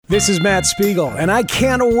This is Matt Spiegel, and I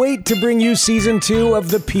can't wait to bring you Season 2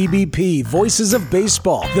 of the PBP, Voices of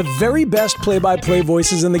Baseball. The very best play-by-play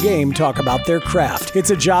voices in the game talk about their craft. It's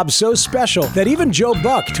a job so special that even Joe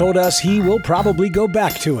Buck told us he will probably go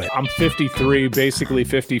back to it. I'm 53, basically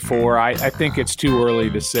 54. I think it's too early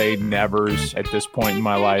to say nevers at this point in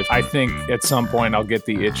my life. I think at some point I'll get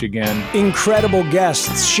the itch again. Incredible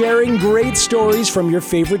guests sharing great stories from your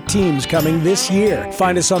favorite teams coming this year.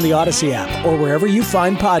 Find us on the Odyssey app or wherever you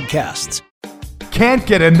find podcasts. Can't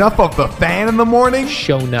get enough of the fan in the morning?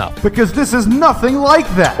 Shown up. Because this is nothing like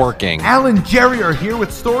that. Working. Al and Jerry are here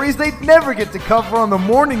with stories they'd never get to cover on the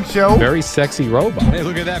morning show. Very sexy robot. Hey,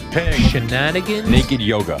 look at that pig. Shenanigans. Naked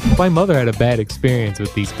yoga. My mother had a bad experience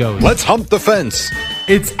with these ghosts. Let's hump the fence.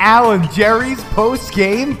 It's Al and Jerry's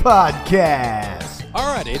post-game podcast.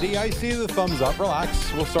 All right, Eddie, I see the thumbs up.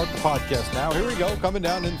 Relax. We'll start the podcast now. Here we go. Coming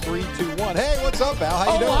down in 3, 2, 1. Hey, what's up, Al?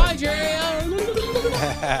 How you doing? Hi,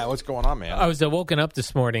 Jerry. What's going on, man? I was woken up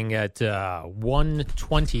this morning at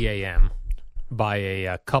 1:20 a.m. by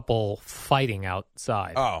a couple fighting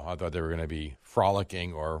outside. Oh, I thought they were going to be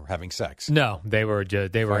frolicking or having sex. No, they were in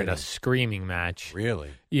Fighting. a screaming match.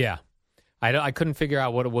 Really? Yeah, I couldn't figure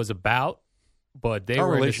out what it was about, but they Our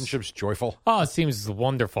were relationship's joyful. Oh, it seems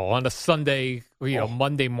wonderful on a Sunday,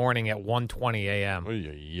 Monday morning at 1:20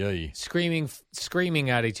 a.m. Screaming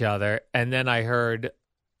at each other, and then I heard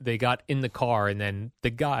they got in the car, and then the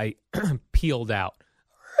guy peeled out,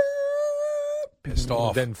 Pissed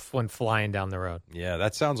off. then went flying down the road. Yeah,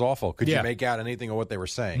 that sounds awful. Could Yeah. you make out anything of what they were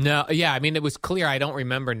saying? No, yeah, I mean it was clear. I don't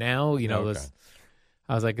remember now. Okay.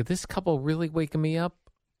 I was like, is this couple really waking me up?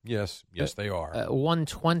 Yes, they are.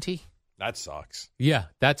 1:20. That sucks. Yeah,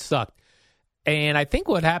 that sucked. And I think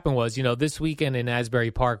what happened was, this weekend in Asbury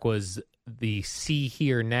Park was the See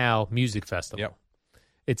Here Now Music Festival. Yep.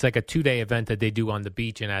 It's like a 2-day event that they do on the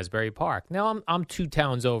beach in Asbury Park. Now I'm 2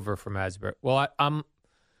 towns over from Asbury. Well,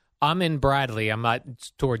 I'm in Bradley. I'm not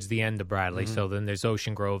towards the end of Bradley. So then there's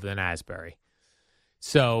Ocean Grove, then Asbury.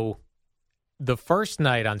 So the first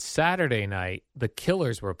night on Saturday night, the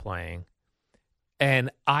Killers were playing,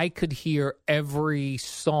 and I could hear every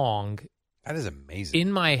song. That is amazing.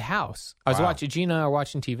 In my house. I was watching, Gina and I were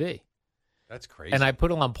watching TV. That's crazy. And I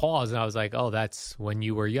put it on pause, and I was like, oh, that's when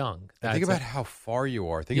you were young. Think about how far you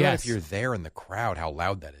are. Think about if you're there in the crowd, how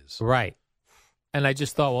loud that is. Right. And I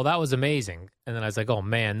just thought, well, that was amazing. And then I was like, oh,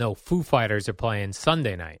 man, no, Foo Fighters are playing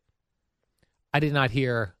Sunday night. I did not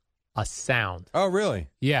hear a sound. Oh, really?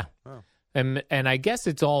 Yeah. Oh. And I guess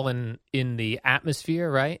it's all in the atmosphere,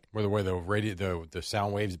 right? Where the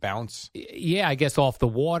sound waves bounce? Yeah, I guess off the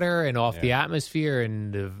water and off the atmosphere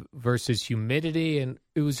and versus humidity. And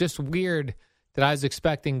it was just weird that I was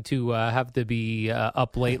expecting to have to be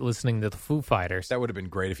up late listening to the Foo Fighters. That would have been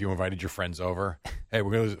great if you invited your friends over. Hey,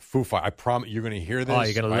 we're going to Foo Fighters. I promise you're going to hear this. Oh,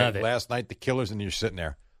 you're going to love it. Last night, the Killers, and you're sitting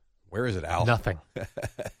there. Where is it, Al? Nothing.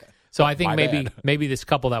 So I think My bad. maybe this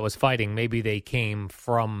couple that was fighting, maybe they came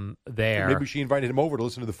from there. Maybe she invited him over to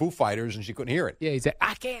listen to the Foo Fighters, and she couldn't hear it. Yeah, he said,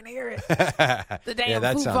 I can't hear it. The damn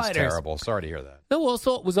that Foo sounds Fighters. terrible. Sorry to hear that. No,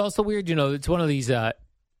 it was also weird. It's one of these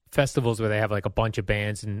festivals where they have like a bunch of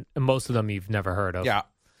bands, and most of them you've never heard of. Yeah.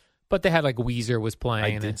 But they had like Weezer was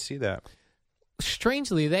playing. I did see that.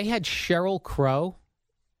 Strangely, they had Sheryl Crow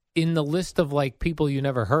in the list of like people you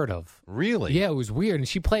never heard of. Really? Yeah, it was weird. And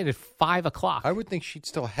she played at 5:00. I would think she'd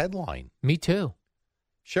still headline. Me too.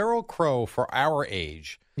 Sheryl Crow, for our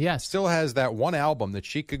age, Yes. still has that one album that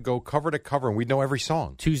she could go cover to cover, and we'd know every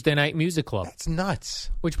song. Tuesday Night Music Club. That's nuts.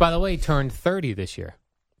 Which, by the way, turned 30 this year.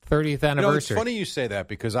 30th anniversary. It's funny you say that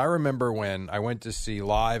because I remember when I went to see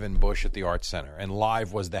Live in Bush at the Arts Center, and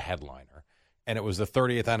Live was the headliner. And it was the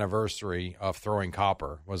 30th anniversary of Throwing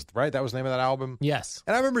Copper. Right? That was the name of that album? Yes.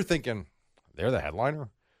 And I remember thinking, they're the headliner?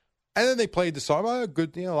 And then they played the song.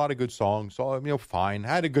 Good, a lot of good songs. So, fine. I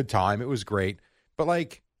had a good time. It was great. But,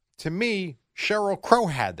 like, to me, Sheryl Crow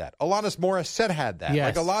had that. Alanis Morissette had that.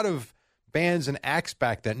 Yes. Like, a lot of bands and acts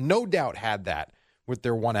back then, no doubt, had that with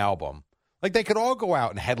their one album. Like, they could all go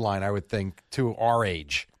out and headline, I would think, to our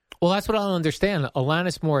age. Well, that's what I don't understand.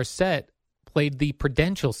 Alanis Morissette played the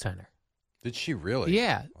Prudential Center. Did she really?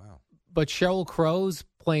 Yeah. Wow. But Sheryl Crow's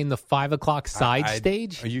playing the 5:00 side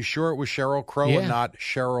stage? Are you sure it was Sheryl Crow and not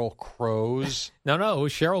Sheryl Crow's? No, it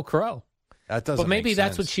was Sheryl Crow. That doesn't But maybe make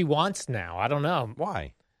that's sense. what she wants now. I don't know.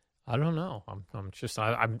 Why? I don't know. I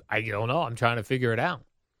don't know. I'm trying to figure it out.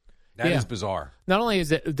 That is bizarre. Not only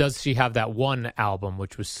does she have that one album,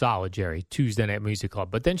 which was solid, Jerry, Tuesday Night Music Club,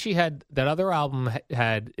 but then she had that other album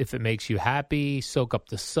had If It Makes You Happy, Soak Up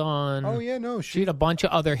the Sun. Oh, yeah, no. She had a bunch of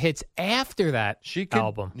other hits after that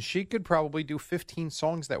album. She could probably do 15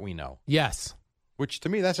 songs that we know. Yes. Which, to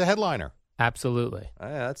me, that's a headliner. Absolutely.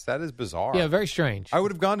 That is bizarre. Yeah, very strange. I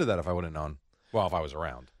would have gone to that if I would have known. Well, if I was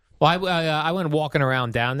around. Well, I went walking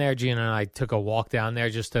around down there. Gina and I took a walk down there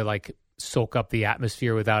just to like soak up the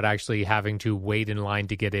atmosphere without actually having to wait in line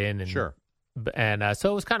to get in. And, Sure. And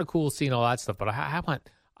so it was kind of cool seeing all that stuff. But I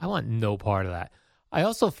want no part of that. I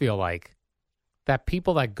also feel like that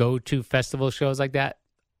people that go to festival shows like that,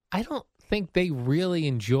 I don't think they really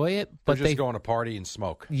enjoy it. But They're just going to party and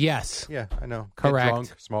smoke. Yes. Yeah, I know. Correct. Get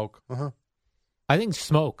drunk, smoke. I think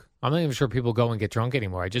smoke. I'm not even sure people go and get drunk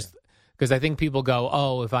anymore. Because I think people go,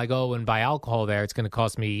 oh, if I go and buy alcohol there, it's going to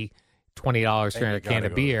cost me $20 for a can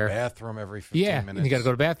of beer. To the bathroom every 15 minutes. You got to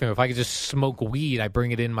go to the bathroom. If I could just smoke weed, I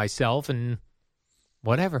bring it in myself and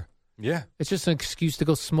whatever. Yeah. It's just an excuse to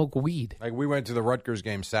go smoke weed. Like we went to the Rutgers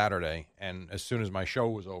game Saturday, and as soon as my show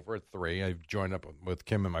was over at 3, I joined up with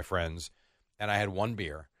Kim and my friends, and I had one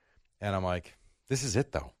beer. And I'm like, this is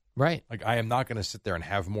it, though. Right. Like, I am not going to sit there and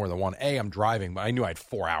have more than one. I'm driving, but I knew I had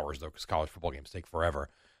 4 hours, though, because college football games take forever.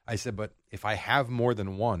 I said, but if I have more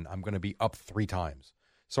than one, I'm going to be up 3 times.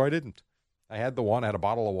 So I didn't. I had the one, I had a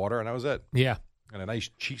bottle of water, and that was it. Yeah. And a nice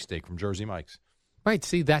cheesesteak from Jersey Mike's. Right.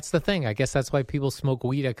 See, that's the thing. I guess that's why people smoke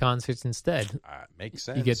weed at concerts instead. Makes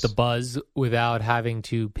sense. You get the buzz without having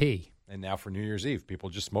to pee. And now for New Year's Eve, people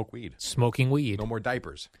just smoke weed. Smoking weed. No more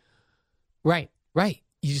diapers. Right.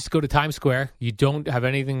 You just go to Times Square. You don't have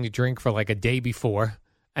anything to drink for like a day before,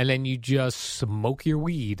 and then you just smoke your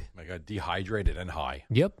weed. Like dehydrated and high.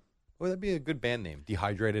 Yep. Well, that'd be a good band name.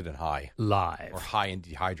 Dehydrated and High. Live. Or High and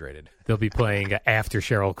Dehydrated. They'll be playing after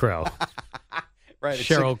Sheryl Crow. Right.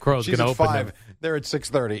 Sheryl Crow's going to open 5. them. They're at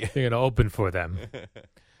 6:30. They're going to open for them.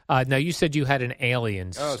 Now, you said you had an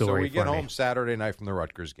Aliens story so we get for me. home Saturday night from the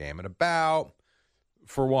Rutgers game, and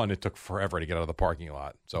for one, it took forever to get out of the parking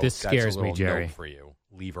lot. So This scares that's a me, little Jerry. note for you.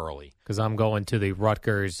 Leave early. Because I'm going to the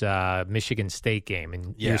Rutgers Michigan State game,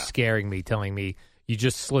 and Yeah. you're scaring me, telling me you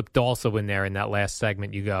just slipped also in there in that last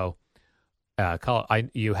segment. You go,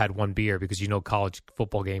 you had one beer because you know college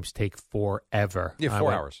football games take forever. Yeah,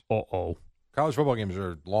 4 hours. Uh-oh. College football games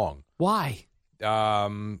are long. Why?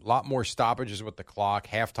 Lot more stoppages with the clock.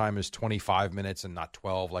 Halftime is 25 minutes and not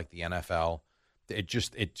 12 like the NFL. They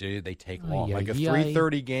take long. Ay, Like a ay,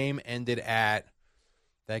 3:30 game ended at.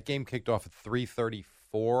 That game kicked off at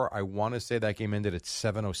 3:34. I want to say that game ended at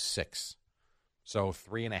 7:06. So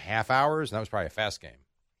 3.5 hours, and that was probably a fast game.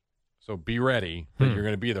 So be ready that you're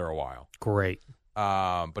going to be there a while. Great.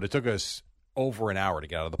 But it took us over an hour to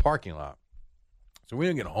get out of the parking lot. So we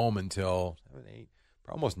didn't get home until 7, 8,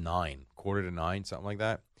 almost 9, 8:45, something like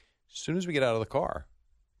that. As soon as we get out of the car,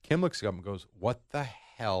 Kim looks up and goes, "What the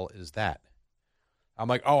hell is that?" I'm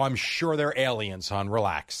like, "Oh, I'm sure they're aliens, hon.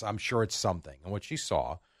 Relax. I'm sure it's something." And what she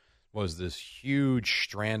saw was this huge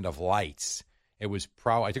strand of lights. It was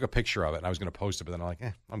I took a picture of it, and I was going to post it, but then I'm like,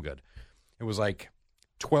 I'm good. It was like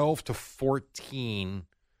 12 to 14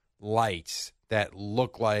 lights that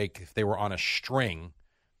looked like they were on a string,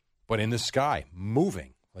 but in the sky,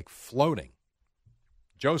 moving, like floating.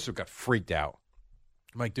 Joseph got freaked out.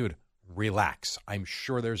 I'm like, dude, relax. I'm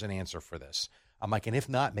sure there's an answer for this. I'm like, and if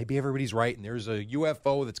not, maybe everybody's right, and there's a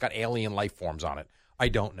UFO that's got alien life forms on it. I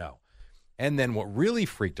don't know. And then what really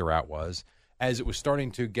freaked her out was, as it was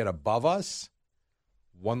starting to get above us,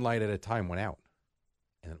 one light at a time went out,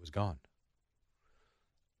 and it was gone.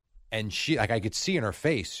 And she, like, I could see in her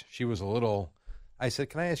face, she was a little, I said,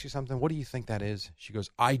 "Can I ask you something? What do you think that is?" She goes,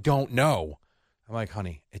 "I don't know." I'm like,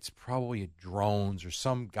 "Honey, it's probably a drones or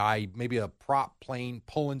some guy, maybe a prop plane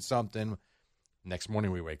pulling something." Next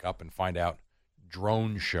morning we wake up and find out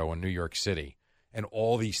drone show in New York City, and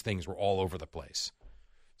all these things were all over the place.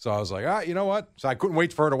 So I was like, you know what? So I couldn't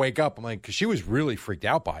wait for her to wake up. I'm like, because she was really freaked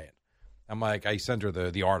out by it. I'm like, I sent her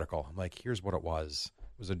the article. I'm like, here's what it was.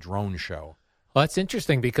 It was a drone show. Well, that's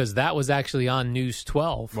interesting because that was actually on News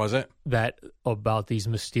 12. Was it? That about these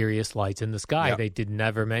mysterious lights in the sky. Yep. They did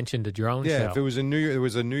never mention the drone show. Yeah, if it was in New York, it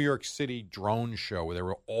was a New York City drone show where there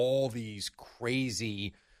were all these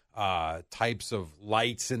crazy types of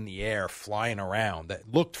lights in the air flying around that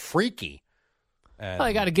looked freaky. And Well,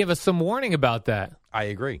 they got to give us some warning about that. I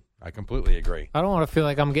agree. I completely agree. I don't want to feel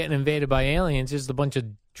like I'm getting invaded by aliens. Just a bunch of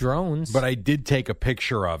drones. But I did take a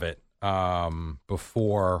picture of it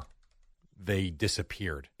before they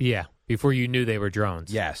disappeared. Yeah, before you knew they were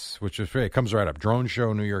drones. Yes, which is it comes right up. Drone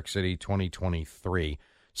Show New York City 2023.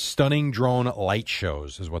 Stunning drone light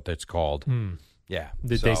shows is what that's called. Yeah.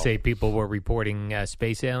 Did they say people were reporting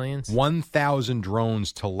space aliens? 1,000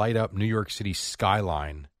 drones to light up New York City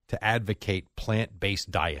skyline to advocate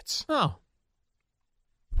plant-based diets. Oh.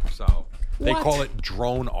 So they What? call it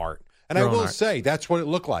drone art. And Drone I will art. say that's what it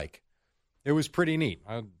looked like. It was pretty neat.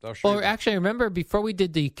 I'll show Well, you. actually, I remember before we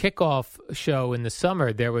did the kickoff show in the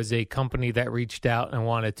summer, there was a company that reached out and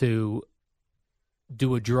wanted to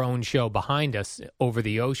do a drone show behind us over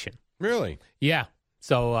the ocean. Really? Yeah.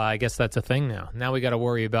 So I guess that's a thing now. Now we got to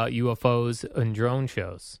worry about UFOs and drone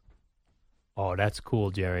shows. Oh, that's cool,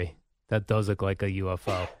 Jerry. That does look like a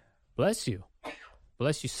UFO. Bless you.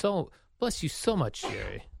 Bless you so much,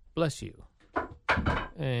 Jerry. Bless you.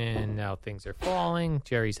 And now things are falling.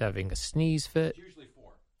 Jerry's having a sneeze fit. Usually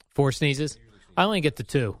 4. 4 sneezes? I only get the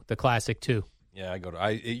 2, the classic 2. Yeah,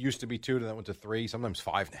 it used to be 2, then went to 3, sometimes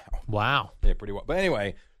 5 now. Wow. Yeah, pretty well. But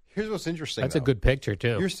anyway, here's what's interesting. That's a though. good picture,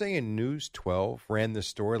 too. You're saying News 12 ran this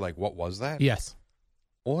story, like what was that? Yes.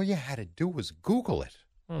 All you had to do was Google it.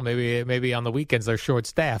 Well, maybe on the weekends they're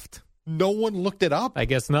short-staffed. No one looked it up. I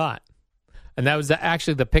guess not. And that was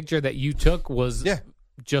actually the picture that you took was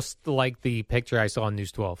just like the picture I saw on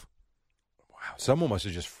News 12. Wow, someone must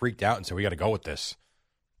have just freaked out and said, we got to go with this.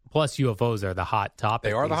 Plus, UFOs are the hot topic.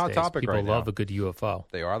 They are the these hot days. topic People right now. love a good UFO.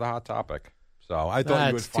 They are the hot topic. So I thought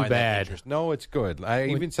you would That's too find that bad. interesting. No, it's good. I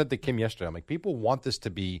even said to Kim yesterday, I'm like, people want this to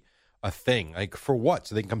be a thing. Like, for what?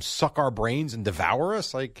 So they can come suck our brains and devour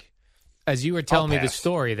us? Like, As you were telling me the pass.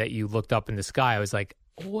 story that you looked up in the sky, I was like,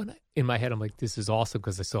 oh, and in my head, I'm like, this is awesome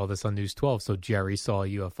because I saw this on News 12. So Jerry saw a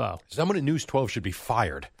UFO. someone at News 12 should be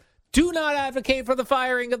fired. Do not advocate for the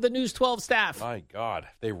firing of the News 12 staff. My God.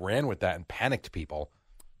 They ran with that and panicked people.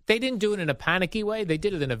 They didn't do it in a panicky way. They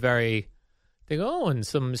did it in a very, they go, oh, and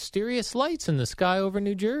some mysterious lights in the sky over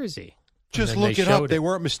New Jersey. Just And then look they it up. showed They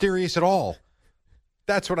weren't mysterious at all.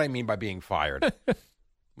 That's what I mean by being fired.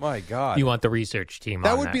 My God. You want the research team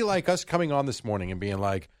That on would be like us coming on this morning and being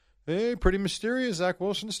like, hey, pretty mysterious. Zach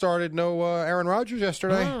Wilson started. No Aaron Rodgers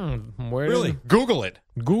yesterday. Where Really? Google it.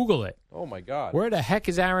 Google it. Oh, my God. Where the heck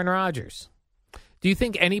is Aaron Rodgers? Do you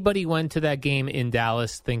think anybody went to that game in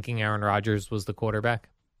Dallas thinking Aaron Rodgers was the quarterback?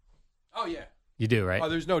 Oh, yeah. You do, right? Oh,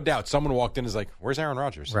 there's no doubt. Someone walked in and is like, where's Aaron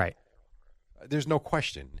Rodgers? Right. There's no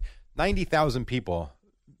question. 90,000 people,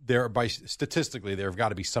 statistically, there have got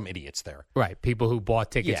to be some idiots there. Right. People who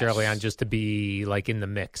bought tickets Yes. early on just to be like in the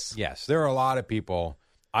mix. Yes, there are a lot of people.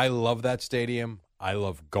 I love that stadium. I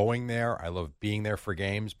love going there. I love being there for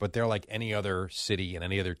games. But they're like any other city and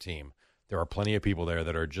any other team. There are plenty of people there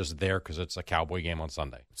that are just there because it's a Cowboy game on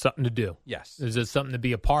Sunday. Something to do. Yes. Is it something to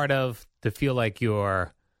be a part of, to feel like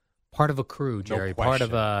you're part of a crew, Jerry, part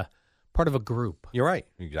of a group? You're right.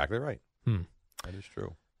 You're exactly right. Hmm. That is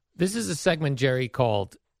true. This is a segment, Jerry,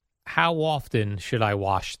 called How Often Should I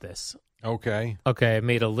Wash This? Okay. Okay, I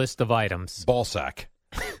made a list of items. Ball sack.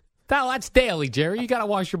 That's daily, Jerry. You got to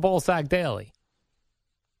wash your ball sack daily.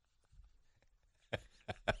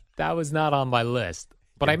 That was not on my list.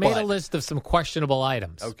 But I made a list of some questionable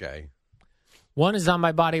items. Okay. One is on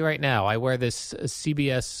my body right now. I wear this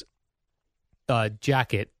CBS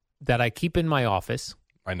jacket that I keep in my office.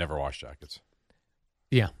 I never wash jackets.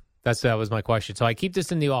 Yeah, that was my question. So I keep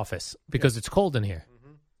this in the office because it's cold in here.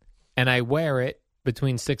 Mm-hmm. And I wear it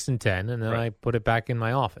between 6 and 10, and then I put it back in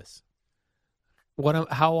my office.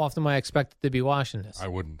 How often am I expected to be washing this? I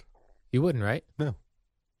wouldn't. You wouldn't, right? No.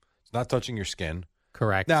 It's not touching your skin.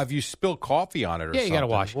 Correct. Now, if you spill coffee on it or something, you got to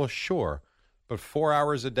wash it. Well, sure. But 4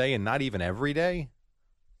 hours a day and not even every day?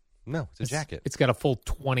 No, it's a jacket. It's got a full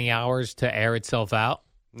 20 hours to air itself out.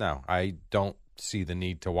 No, I don't see the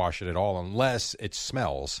need to wash it at all unless it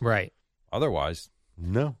smells. Right. Otherwise,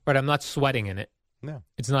 no. But I'm not sweating in it. No.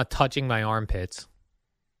 It's not touching my armpits.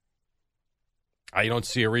 I don't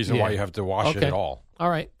see a reason why you have to wash it at all. All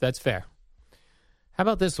right, that's fair. How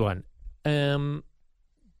about this one?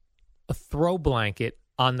 A throw blanket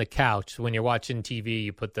on the couch. When you're watching TV,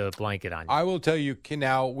 you put the blanket on you. I will tell you,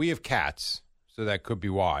 now we have cats, so that could be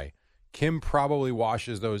why. Kim probably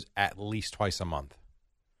washes those at least twice a month.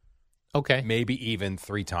 Okay. Maybe even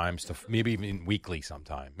 3 times, maybe even weekly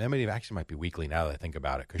sometime. Maybe it actually might be weekly now that I think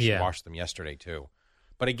about it because she washed them yesterday too.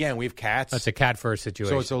 But again, we have cats. That's a cat first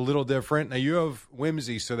situation. So it's a little different. Now you have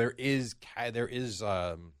Whimsy, so there is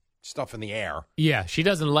stuff in the air. Yeah, she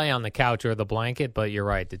doesn't lay on the couch or the blanket, but you're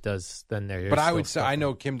right. It does. Then there's. But I would say I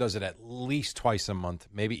know Kim does it at least twice a month,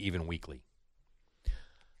 maybe even weekly.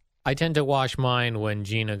 I tend to wash mine when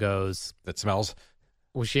Gina goes. That smells.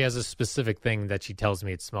 Well, she has a specific thing that she tells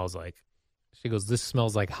me it smells like. She goes, "This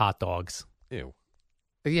smells like hot dogs." Ew.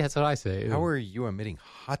 Yeah, that's what I say. Ew. How are you emitting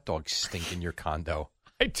hot dog stink in your condo?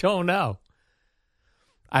 I don't know.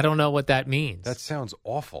 I don't know what that means. That sounds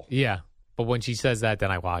awful. Yeah, but when she says that,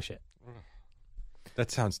 then I wash it.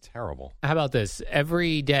 That sounds terrible. How about this?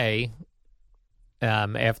 Every day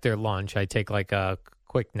after lunch, I take like a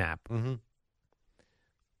quick nap. Mm-hmm.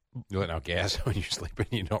 You let out gas when you're sleeping.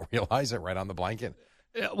 You don't realize it right on the blanket.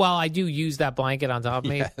 Well, I do use that blanket on top of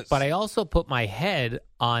me, Yes. but I also put my head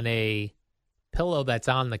on a pillow that's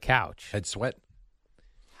on the couch. Head sweat.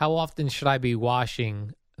 How often should I be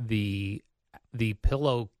washing the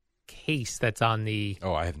pillow case that's on the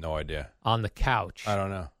Oh, I have no idea. couch? I don't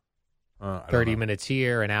know. I don't 30 know. minutes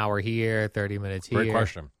here, an hour here, 30 minutes here. Great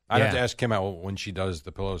question. I'd have Yeah. to ask Kim out when she does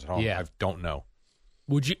the pillows at home. Yeah. I don't know.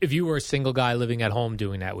 Would you, if you were a single guy living at home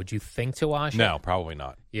doing that, would you think to wash it? No, probably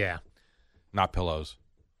not. Yeah. Not pillows.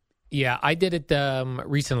 Yeah, I did it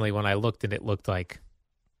recently when I looked, and it looked like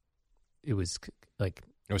it was like,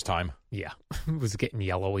 It was time. yeah, it was getting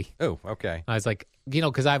yellowy. Oh, okay. I was like,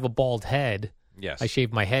 because I have a bald head, Yes. I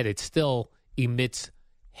shave my head, it still emits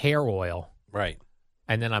hair oil, Right.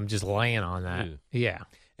 and then I'm just laying on that. Ew. Yeah.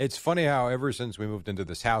 It's funny how ever since we moved into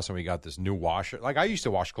this house and we got this new washer, like I used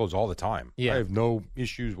to wash clothes all the time. Yeah. I have no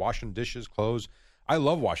issues washing dishes, clothes. I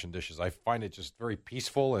love washing dishes. I find it just very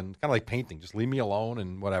peaceful and kind of like painting. Just leave me alone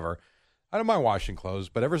and whatever. I don't mind washing clothes,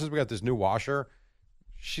 but ever since we got this new washer,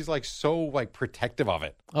 she's like so like protective of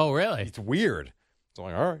it. Oh, really? It's weird. It's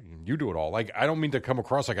like, all right, you do it all. Like I don't mean to come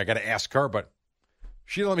across like I got to ask her, but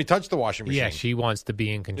she didn't let me touch the washing machine. Yeah, she wants to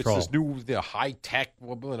be in control. It's this new high tech,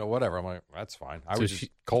 whatever. I'm like, that's fine. I So was she-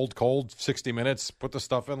 just cold, 60 minutes, put the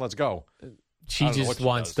stuff in, let's go. She I don't know what just she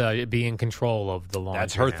wants does. to be in control of the laundry.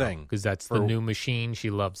 That's her thing. Because that's the For- new machine. She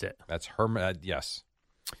loves it. That's her, yes.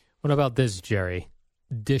 What about this, Jerry?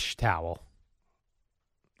 Dish towel.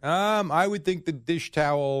 I would think the dish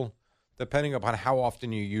towel, depending upon how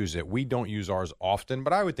often you use it, we don't use ours often,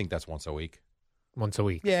 but I would think that's once a week. Once a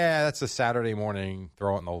week. Yeah, that's a Saturday morning,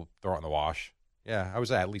 throw it in the wash. Yeah, I would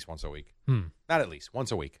say at least once a week. Not at least,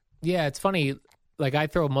 once a week. Yeah, it's funny. Like, I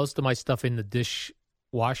throw most of my stuff in the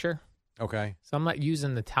dishwasher, Okay. so I'm not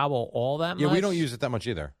using the towel all that much. Yeah, we don't use it that much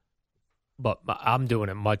either. But I'm doing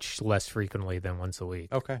it much less frequently than once a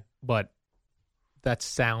week. Okay. But that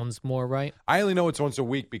sounds more right. I only know it's once a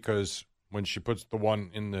week because when she puts the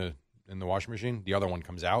one in the washing machine, the other one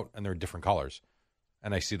comes out and they're different colors.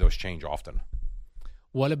 And I see those change often.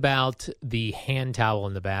 What about the hand towel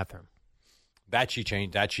in the bathroom? That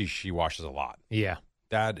she washes a lot. Yeah.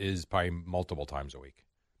 That is probably multiple times a week.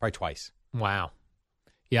 Probably twice. Wow.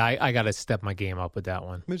 Yeah, I got to step my game up with that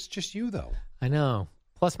one. It's just you though. I know.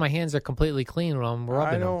 Plus, my hands are completely clean when I'm rubbing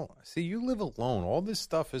I them. don't see you live alone. All this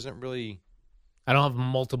stuff isn't really I don't have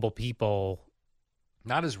multiple people.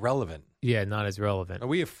 not as relevant. Yeah, not as relevant.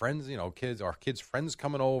 We have friends, our kids' friends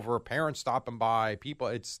coming over, parents stopping by, people.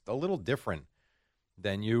 It's a little different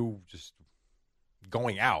than you just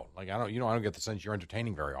going out. Like I don't get the sense you're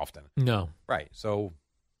entertaining very often. No. Right. So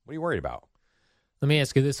what are you worried about? Let me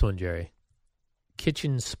ask you this one, Jerry.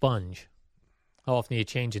 Kitchen sponge. How often are you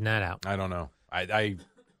changing that out? I don't know. I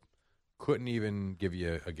couldn't even give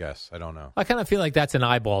you a guess. I don't know. I kind of feel like that's an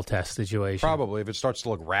eyeball test situation. Probably if it starts to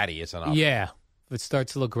look ratty, it's enough. Yeah. If it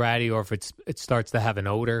starts to look ratty or if it starts to have an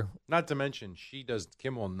odor. Not to mention,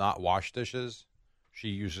 Kim will not wash dishes. She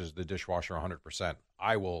uses the dishwasher 100%.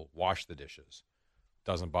 I will wash the dishes.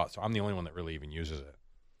 Doesn't bother. So I'm the only one that really even uses it.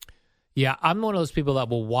 Yeah, I'm one of those people that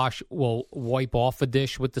will wipe off a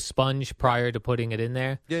dish with the sponge prior to putting it in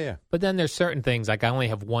there. Yeah. But then there's certain things, like I only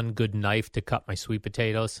have one good knife to cut my sweet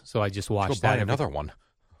potatoes, so I just wash Go that. buy another one.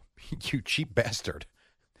 You cheap bastard.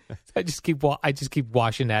 I just keep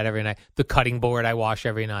washing that every night. The cutting board I wash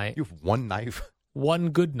every night. You have one knife. One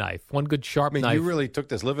good knife, one good sharp knife. You really took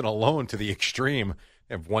this living alone to the extreme.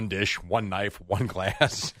 You have one dish, one knife, one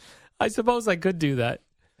glass. I suppose I could do that.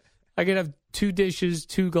 I could have 2 dishes,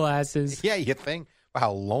 2 glasses. Yeah, you think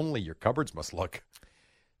how lonely your cupboards must look.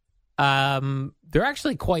 They're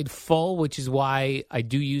actually quite full, which is why I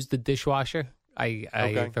do use the dishwasher. I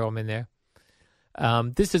Okay. throw them in there.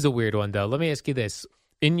 This is a weird one, though. Let me ask you this.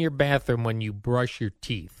 In your bathroom, when you brush your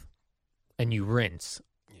teeth and you rinse,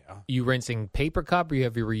 Yeah. you rinsing paper cup or you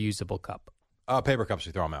have your reusable cup? Paper cups,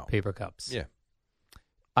 you throw them out. Paper cups. Yeah.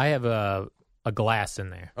 I have a glass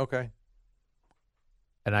in there, Okay.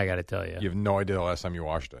 and I got to tell you, You have no idea the last time you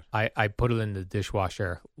washed it. I put it in the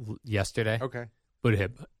dishwasher yesterday, Okay. but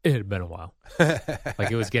it had been a while.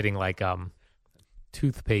 Like it was getting like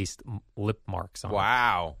toothpaste lip marks on it.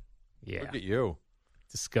 Wow. Yeah, Look at you.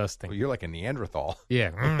 disgusting. Well, you're like a Neanderthal.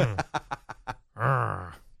 Yeah.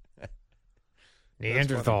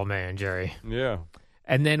 Neanderthal man, Jerry. Yeah.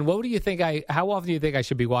 And then what do you think how often do you think I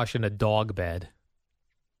should be washing a dog bed?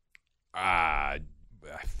 I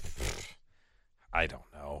don't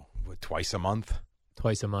know. Twice a month?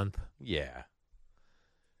 Twice a month. Yeah.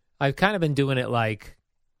 I've kind of been doing it like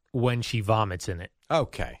when she vomits in it.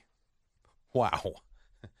 Okay. Wow.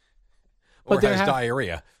 or But there has have-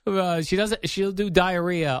 diarrhea. She doesn't. She'll do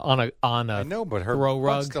diarrhea on a I know, but her throw butt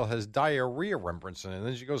rug. still has diarrhea remembrance in it. And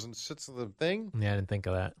then she goes and sits on the thing. Yeah, I didn't think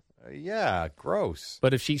of that. Yeah, gross.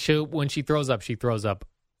 But if she when she throws up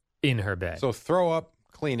in her bed. So throw up,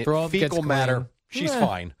 clean it. Throw up, fecal gets matter. clean. She's Yeah.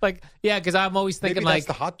 fine. Like, yeah, because I'm always thinking Maybe like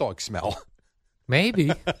that's the hot dog smell.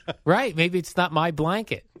 maybe, right? Maybe it's not my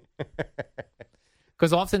blanket.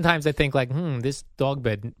 Because oftentimes I think like, this dog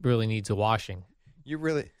bed really needs a washing. You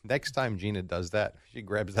really, next time Gina does that, she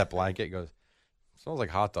grabs that blanket and goes, smells like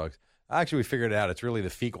hot dogs. Actually, we figured it out. It's really the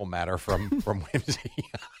fecal matter from Whimsy.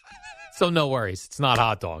 So no worries. It's not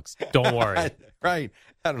hot dogs. Don't worry. Right.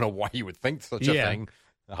 I don't know why you would think such a Yeah. thing.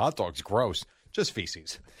 The hot dog's gross. Just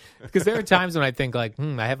feces. Because there are times when I think like,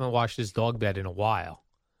 I haven't washed this dog bed in a while.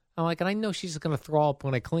 I'm like, and I know she's going to throw up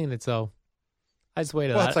when I clean it, so I just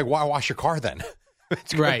waited. Well, it's like, why wash your car then?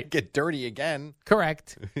 It's going Right. to get dirty again,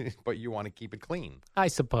 Correct, but you want to keep it clean. I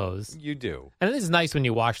suppose. You do. And it is nice when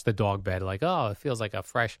you wash the dog bed, like, oh, it feels like a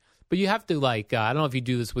fresh. But you have to like, I don't know if you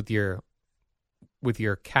do this with your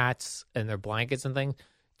cats and their blankets and things.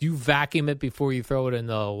 Do you vacuum it before you throw it in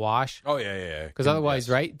the wash? Oh, yeah. Because otherwise,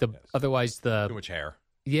 Yes. right? Otherwise the Too much hair.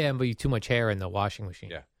 yeah, but you too much hair in the washing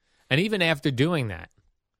machine. Yeah. And even after doing that,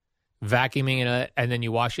 vacuuming it and then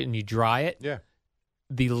you wash it and you dry it, Yeah.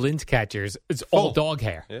 the lint catchers, it's Full. all dog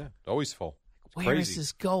hair. Yeah. Always full. It's Where is crazy.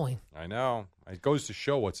 this going? I know. It goes to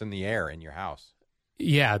show what's in the air in your house.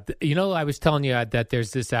 Yeah, I was telling you that there's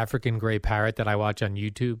this African gray parrot that I watch on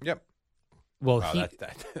YouTube. Yep. Well, Wow, he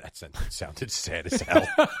that sentence sounded sad as hell.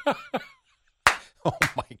 Oh,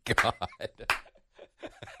 my God.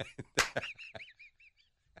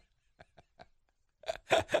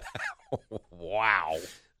 Wow.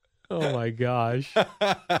 oh my gosh,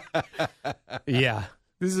 yeah,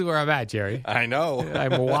 this is where I'm at, Jerry. I know.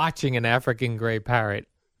 I'm watching an African gray parrot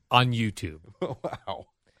on YouTube. Wow.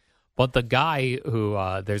 But the guy who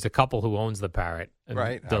there's a couple who owns the parrot and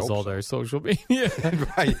Right, I does hope all so. their social media.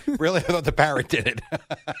 Right. Really? I thought the parrot did it.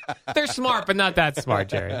 They're smart, but not that smart,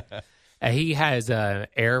 Jerry. He has an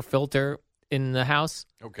air filter in the house,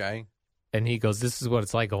 Okay. and he goes, "This is what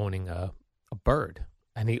it's like owning a bird."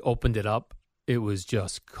 And he opened it up; it was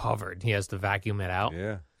just covered. He has to vacuum it out,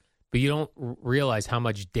 Yeah. but you don't realize how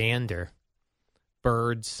much dander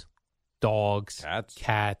birds, dogs,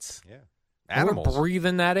 cats, Yeah. we're Animals.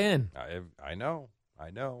 breathing that in. I know.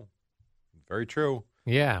 Very true.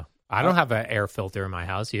 Yeah, I don't have an air filter in my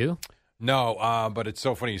house. You? No, but it's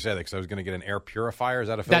so funny you say that because I was going to get an air purifier. Is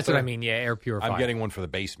that a filter? That's what I mean. Yeah, air purifier. I'm getting one for the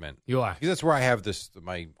basement. You are. Because that's where I have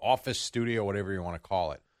my office studio, whatever you want to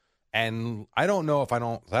call it. And I don't know if I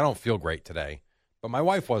don't feel great today, but my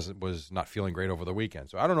wife was not feeling great over the weekend.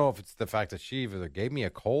 So I don't know if it's the fact that she either gave me a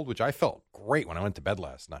cold, which I felt great when I went to bed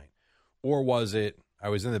last night, or was it I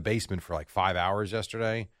was in the basement for like 5 hours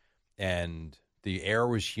yesterday and the air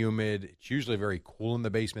was humid. It's usually very cool in the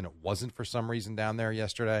basement. It wasn't for some reason down there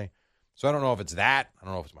yesterday. So I don't know if it's that. I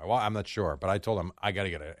don't know if it's my wife. I'm not sure. But I told him I got to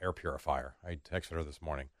get an air purifier. I texted her this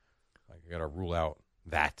morning. I got to rule out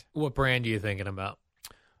that. What brand are you thinking about?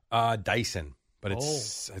 Dyson. But I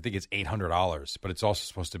think it's $800. But it's also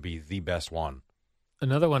supposed to be the best one.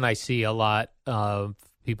 Another one I see a lot of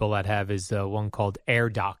people that have is one called Air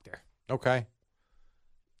Doctor. Okay.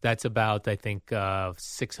 That's about, I think,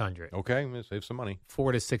 $600. Okay. I'm going to save some money.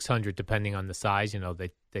 $400 to $600, depending on the size. You know,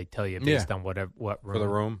 they tell you based on what room. For the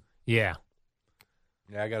room. Yeah.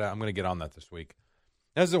 Yeah, I'm going to get on that this week.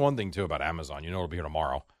 That's the one thing, too, about Amazon. You know it'll be here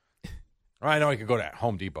tomorrow. I know I could go to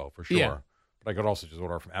Home Depot for sure. Yeah. But I could also just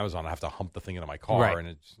order from Amazon. I have to hump the thing into my car Right.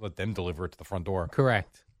 and let them deliver it to the front door.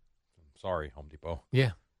 Correct. Sorry, Home Depot.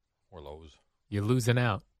 Yeah. Or Lowe's. You're losing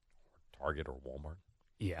out. Target or Walmart.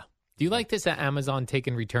 Yeah. Do you like this at Amazon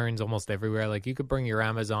taking returns almost everywhere? Like you could bring your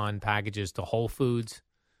Amazon packages to Whole Foods,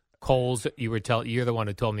 Kohl's. You're the one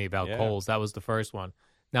who told me about Yeah. Kohl's. That was the first one.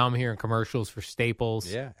 Now I'm hearing commercials for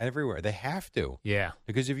Staples. Yeah, everywhere. They have to. Yeah.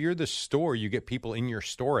 Because if you're the store, you get people in your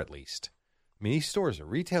store at least. I mean, these stores,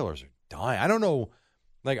 retailers are dying. I don't know.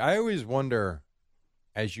 Like, I always wonder,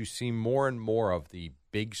 as you see more and more of the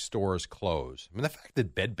big stores close, I mean, the fact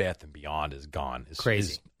that Bed Bath & Beyond is gone is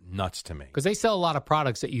crazy. Is nuts to me. Because they sell a lot of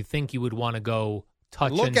products that you think you would want to go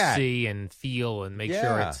touch Look and at. see and feel and make sure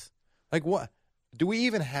Yeah. it's. Like, what? Do we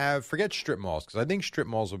even have, forget strip malls, because I think strip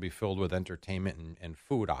malls will be filled with entertainment and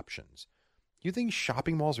food options. Do you think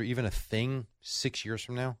shopping malls are even a thing 6 years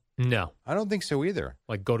from now? No. I don't think so either.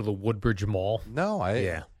 Like go to the Woodbridge Mall. No,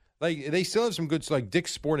 Yeah. Like, they still have some goods, like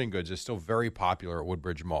Dick's Sporting Goods is still very popular at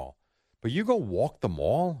Woodbridge Mall. But you go walk the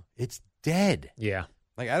mall, it's dead. Yeah.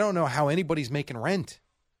 Like, I don't know how anybody's making rent,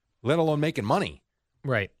 let alone making money.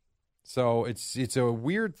 Right. So it's a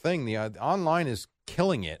weird thing. The online is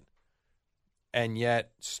killing it. And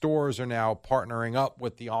yet stores are now partnering up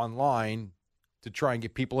with the online to try and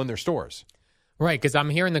get people in their stores. Right, because I'm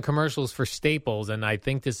hearing the commercials for Staples, and I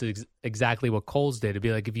think this is exactly what Kohl's did. It'd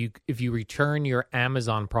be like if you return your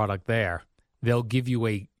Amazon product there, they'll give you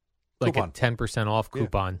a Coupon. 10% off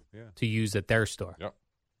coupon Yeah. to use at their store. Yep.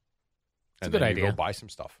 It's and a good then idea. You go buy some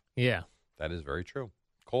stuff. Yeah, That is very true.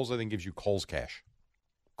 Kohl's, I think, gives you Kohl's Cash.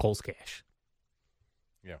 Kohl's Cash.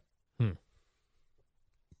 Yeah.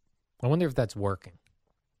 I wonder if that's working.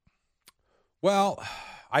 Well,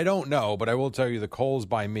 I don't know, but I will tell you the Kohl's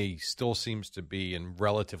by me still seems to be in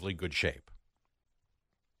relatively good shape.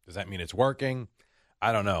 Does that mean it's working?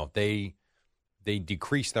 I don't know. They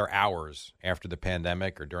decreased their hours after the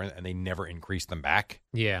pandemic or during, and they never increased them back.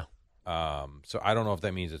 Yeah. So I don't know if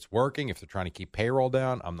that means it's working, if they're trying to keep payroll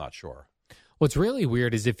down. I'm not sure. What's really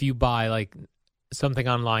weird is if you buy like something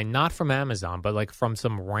online, not from Amazon, but like from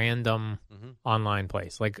some random online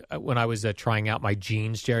place. Like when I was trying out my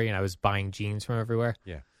jeans, Jerry, and I was buying jeans from everywhere.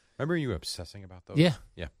 Yeah. Remember you obsessing about those? Yeah.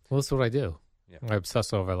 Yeah. Well, that's what I do. Yeah. I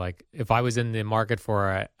obsess over, like, if I was in the market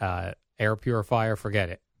for a air purifier, forget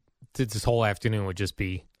it. This whole afternoon would just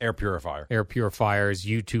be Air purifier. air purifiers,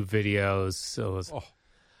 YouTube videos. So it was,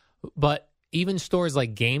 But even stores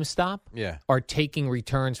like GameStop Yeah. are taking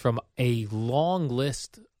returns from a long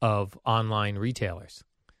list of online retailers.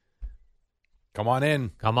 Come on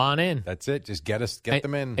in. Come on in. That's it. Just get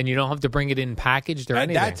them in. And you don't have to bring it in packaged or And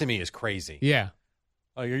anything. that to me is crazy. Yeah.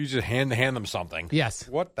 Like you just hand them something. Yes.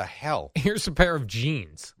 What the hell? Here's a pair of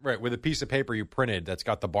jeans. Right, with a piece of paper you printed that's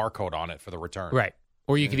got the barcode on it for the return. Right.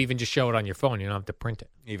 Or you could even just show it on your phone. You don't have to print it.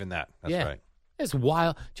 Even that. That's Yeah. right. It's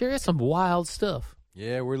wild. Jerry, that's some wild stuff.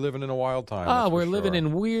 Yeah, we're living in a wild time. Oh, that's for we're living sure.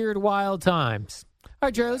 in weird, wild times. All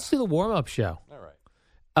right, Jerry, let's do the warm-up show. All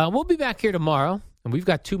right. We'll be back here tomorrow, and we've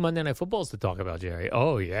got 2 Monday Night Footballs to talk about, Jerry.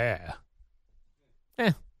 Oh, yeah.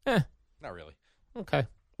 Not really. Okay.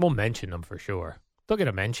 We'll mention them for sure. They'll get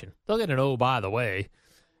a mention. They'll get an oh, by the way.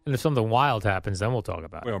 And if something wild happens, then we'll talk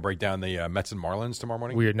about We it. want to break down the Mets and Marlins tomorrow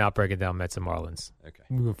morning? We are not breaking down Mets and Marlins. Okay.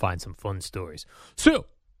 We're going to find some fun stories. So,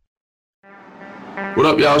 What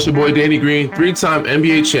up, y'all? It's your boy Danny Green, 3-time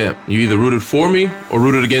NBA champ. You either rooted for me or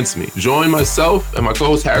rooted against me. Join myself and my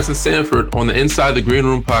co-host Harrison Sanford on the Inside the Green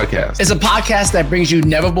Room podcast. It's a podcast that brings you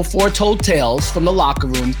never-before-told tales from the locker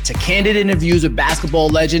room to candid interviews with basketball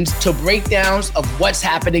legends to breakdowns of what's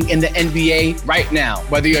happening in the NBA right now.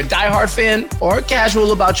 Whether you're a diehard fan or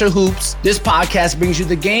casual about your hoops, this podcast brings you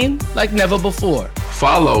the game like never before.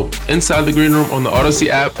 Follow Inside the Green Room on the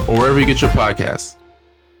Odyssey app or wherever you get your podcasts.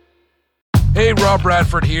 Hey, Rob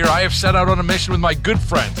Bradford here. I have set out on a mission with my good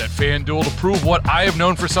friends at FanDuel to prove what I have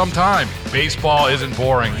known for some time. Baseball isn't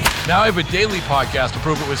boring. Now I have a daily podcast to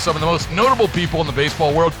prove it with some of the most notable people in the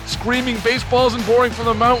baseball world, screaming baseball isn't boring from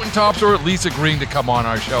the mountaintops or at least agreeing to come on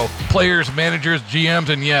our show. Players, managers, GMs,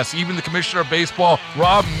 and yes, even the commissioner of baseball,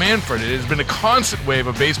 Rob Manfred. It has been a constant wave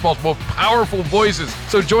of baseball's most powerful voices.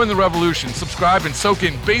 So join the revolution. Subscribe and soak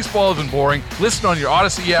in Baseball Isn't Boring. Listen on your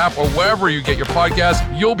Odyssey app or wherever you get your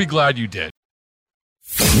podcast. You'll be glad you did.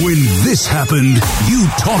 When this happened, you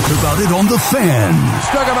talked about it on The Fan.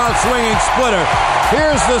 Struck him out swinging, splitter.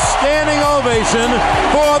 Here's the standing ovation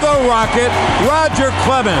for the Rocket, Roger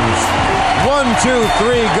Clemens. 1, 2,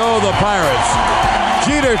 3, go the Pirates.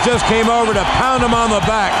 Jeter just came over to pound him on the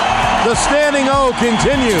back. The standing O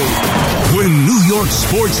continues. When New York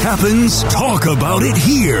sports happens, talk about it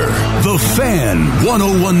here. The Fan,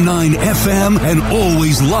 101.9 FM, and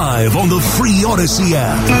always live on the free Odyssey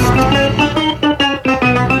app.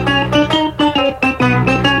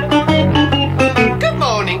 Good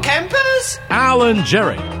morning, campers. Alan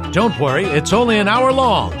Jerry. Don't worry, it's only an hour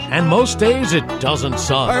long, and most days it doesn't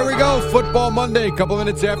suck. Here we go. Football Monday, a couple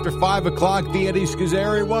minutes after 5 o'clock. The Eddie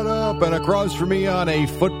Scazzeri, what up? And across from me on a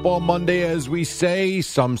Football Monday, as we say,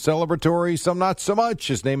 some celebratory, some not so much.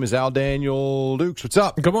 His name is Al Daniel Dukes. What's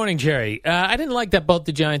up? good morning, Jerry. I didn't like that both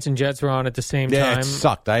the Giants and Jets were on at the same Yeah, time. it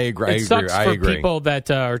sucked. I agree. It sucks I for agree. people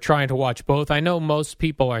that are trying to watch both. I know most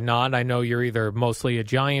people are not. I know you're either mostly a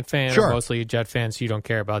Giant fan Sure. or mostly a Jet fan, so you don't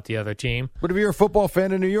care about the other team. But if you're a football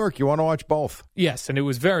fan in New York, you want to watch both. Yes, and it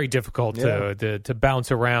was very difficult to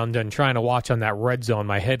bounce around and trying to watch on that red zone.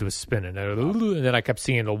 My head was spinning, and then I kept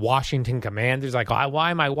seeing the Washington Commanders. Like, why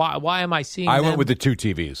am I seeing? I them? went with the two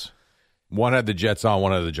TVs. One had the Jets on,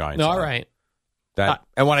 one had the Giants on. All right.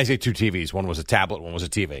 And when I say two TVs, one was a tablet, one was a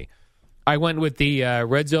TV. I went with the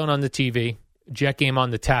red zone on the TV, Jet game on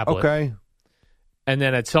the tablet. Okay. And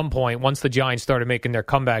then at some point, once the Giants started making their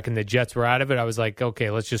comeback and the Jets were out of it, I was like,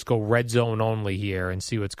 okay, let's just go red zone only here and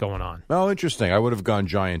see what's going on. Oh, interesting. I would have gone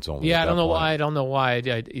Giants only. Yeah, at I don't that know point. why. I don't know why I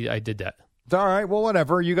did that. It's all right. Well,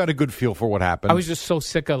 whatever. You got a good feel for what happened. I was just so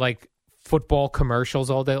sick of like football commercials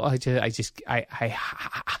all day. I had It's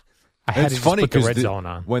to just funny put the because red zone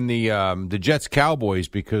on. when the Jets Cowboys,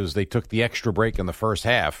 because they took the extra break in the first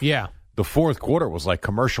half. Yeah. The fourth quarter was like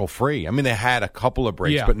commercial free. I mean, they had a couple of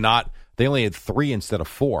breaks, but not. They only had 3 instead of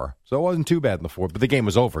 4, so it wasn't too bad in the fourth. But the game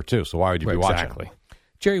was over too, so why would you be watching? Exactly.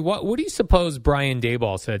 Jerry, what do you suppose Brian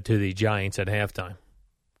Daboll said to the Giants at halftime?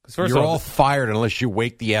 You're all fired unless you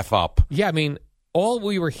wake the F up. Yeah, I mean, all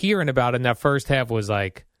we were hearing about in that first half was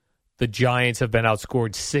like the Giants have been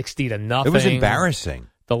outscored 60-0. It was embarrassing.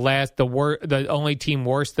 The only team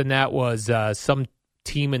worse than that was some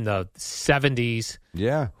team in the 70s.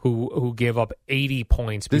 Yeah, who gave up 80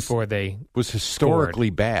 points before they was historically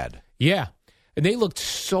scored. Bad. Yeah, and they looked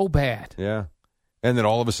so bad. Yeah, and then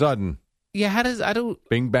all of a sudden,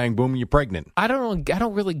 bing bang boom, you're pregnant. I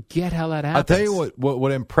don't really get how that happens. I'll tell you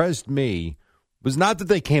what impressed me was not that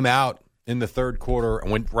they came out in the third quarter and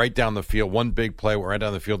went right down the field, one big play, went right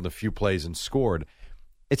down the field in a few plays and scored.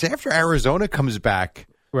 It's after Arizona comes back,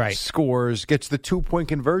 scores, gets the 2-point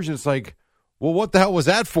conversion. It's like, well, what the hell was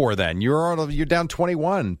that for then? You're down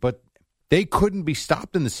 21, but they couldn't be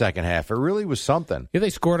stopped in the second half. It really was something. Yeah, they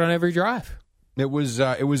scored on every drive. It was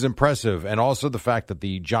impressive, and also the fact that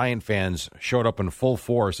the Giant fans showed up in full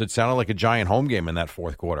force. It sounded like a Giant home game in that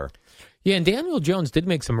fourth quarter. Yeah, and Daniel Jones did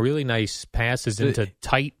make some really nice passes into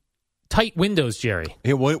tight windows, Jerry.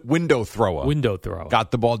 He window thrower.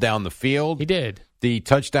 Got the ball down the field. He did. The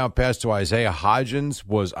touchdown pass to Isaiah Hodgins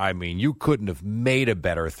was, you couldn't have made a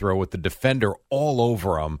better throw with the defender all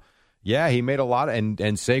over him. Yeah, he made a lot, and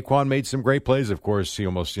Saquon made some great plays. Of course, he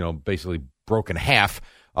almost, basically broke in half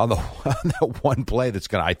on that one play that's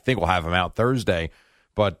I think will have him out Thursday.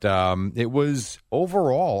 But it was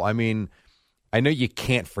overall, I know you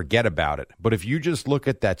can't forget about it, but if you just look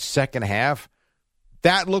at that second half,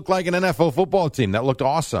 that looked like an NFL football team. That looked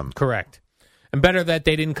awesome. Correct. And better that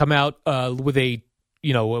they didn't come out with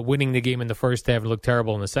winning the game in the first half and look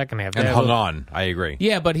terrible in the second half. And hung on. I agree.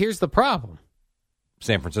 Yeah, but here's the problem.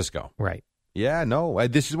 San Francisco. Right. Yeah, no,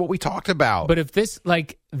 this is what we talked about. But if this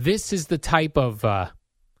is the type of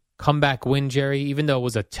comeback win, Jerry, even though it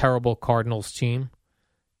was a terrible Cardinals team,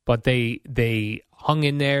 but they hung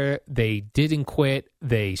in there, they didn't quit,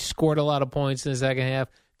 they scored a lot of points in the second half.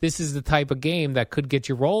 This is the type of game that could get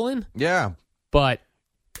you rolling. Yeah. But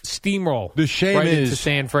steamroll. The shame right is into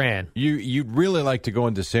San Fran. You'd really like to go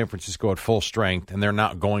into San Francisco at full strength, and they're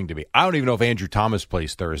not going to be. I don't even know if Andrew Thomas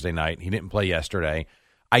plays Thursday night. He didn't play yesterday.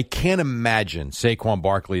 I can't imagine Saquon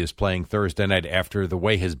Barkley is playing Thursday night after the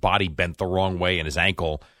way his body bent the wrong way in his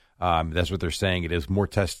ankle. That's what they're saying. It is more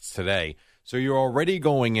tests today. So you're already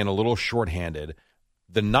going in a little shorthanded.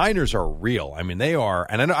 The Niners are real. They are.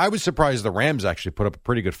 And I was surprised the Rams actually put up a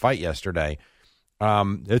pretty good fight yesterday.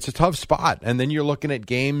 It's a tough spot. And then you're looking at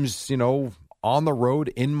games, on the road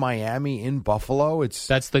in Miami, in Buffalo.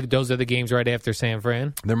 Those are the games right after San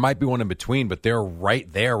Fran? There might be one in between, but they're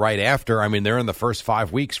right there, right after. They're in the first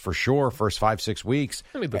 5 weeks for sure, first 5-6 weeks.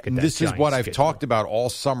 Let me look at that. This is what I've talked about all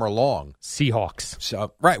summer long. Seahawks.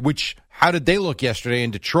 So, right, how did they look yesterday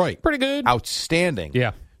in Detroit? Pretty good. Outstanding.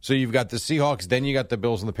 Yeah. So you've got the Seahawks, then you got the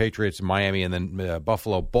Bills and the Patriots in Miami, and then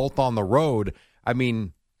Buffalo, both on the road.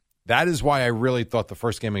 That is why I really thought the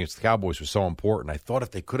first game against the Cowboys was so important. I thought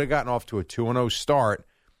if they could have gotten off to a 2-0 start,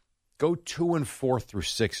 go 2-4 through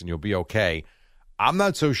 6, and you'll be okay. I'm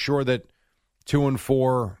not so sure that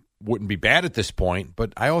 2-4 wouldn't be bad at this point,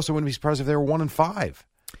 but I also wouldn't be surprised if they were 1-5.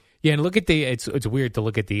 Yeah, and look at it's weird to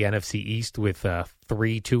look at the NFC East with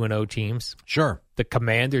 3 2-0 teams. Sure. The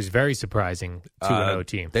Commanders, very surprising 2-0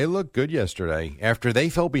 team. They looked good yesterday after they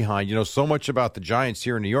fell behind. So much about the Giants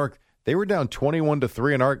here in New York. They were down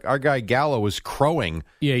 21-3, and our guy Gallo was crowing.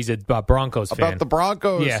 Yeah, he's a Broncos fan. About the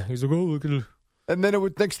Broncos. Yeah, he's like, oh, look at it. And then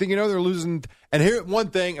next thing you know, they're losing. And here, one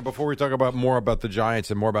thing, and before we talk about more about the Giants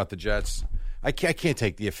and more about the Jets, I can't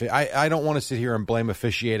take I don't want to sit here and blame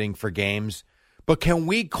officiating for games. But can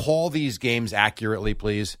we call these games accurately,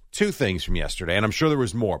 please? 2 things from yesterday, and I'm sure there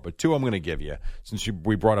was more, but 2 I'm going to give you since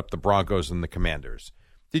we brought up the Broncos and the Commanders.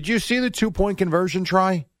 Did you see the 2-point conversion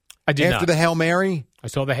try? I did After the Hail Mary? I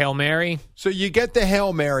saw the Hail Mary. So you get the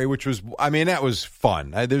Hail Mary, which was, that was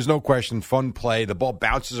fun. There's no question, fun play. The ball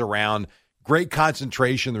bounces around. Great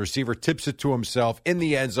concentration. The receiver tips it to himself in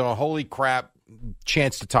the end zone. Holy crap,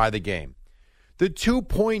 chance to tie the game. The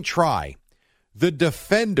 2-point try, the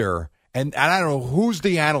defender... And I don't know who's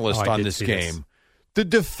the analyst on this game. The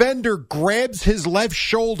defender grabs his left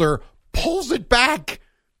shoulder, pulls it back.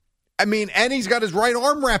 And he's got his right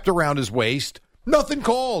arm wrapped around his waist. Nothing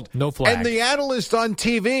called. No flag. And the analyst on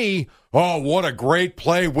TV, oh, what a great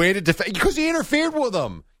play. Way to defend. Because he interfered with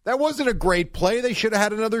him. That wasn't a great play. They should have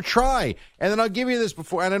had another try. And then I'll give you this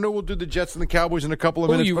before, and I know we'll do the Jets and the Cowboys in a couple of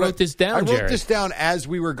minutes. You wrote this down, I wrote Jared. this down as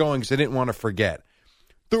we were going because I didn't want to forget.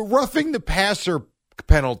 The roughing the passer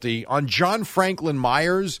penalty on John Franklin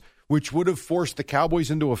Myers, which would have forced the Cowboys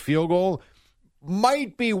into a field goal,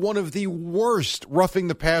 might be one of the worst roughing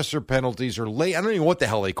the passer penalties or late. I don't even know what the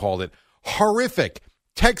hell they called it. Horrific.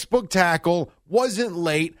 Textbook tackle. Wasn't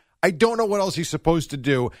late. I don't know what else he's supposed to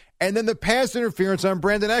do. And then the pass interference on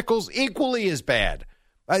Brandon Echols, equally as bad.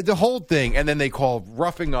 The whole thing. And then they call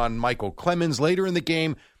roughing on Michael Clemens later in the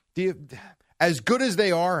game. As good as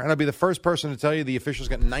they are, and I'll be the first person to tell you the officials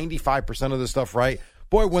got 95% of this stuff right.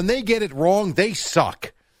 Boy, when they get it wrong, they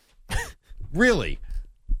suck. Really.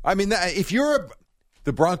 I mean,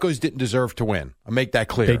 the Broncos didn't deserve to win. I'll make that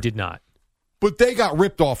clear. They did not. But they got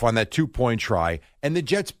ripped off on that 2-point try, and the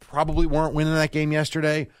Jets probably weren't winning that game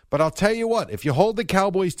yesterday. But I'll tell you what, if you hold the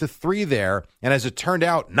Cowboys to 3 there, and as it turned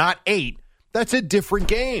out, not 8, that's a different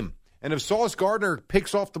game. And if Sauce Gardner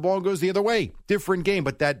picks off the ball and goes the other way, different game.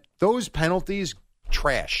 But those penalties,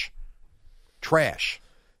 trash.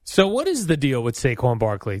 So what is the deal with Saquon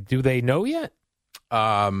Barkley? Do they know yet?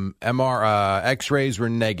 X-rays were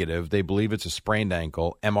negative. They believe it's a sprained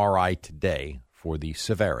ankle. MRI today for the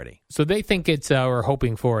severity. So they think it's we're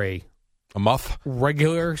hoping for a muff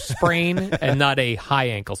regular sprain and not a high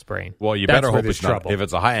ankle sprain. Well, you better hope it's not. If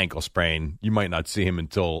it's a high ankle sprain, you might not see him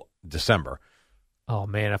until December. Oh,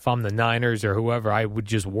 man, if I'm the Niners or whoever, I would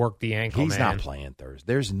just work the ankle, He's not playing Thursday.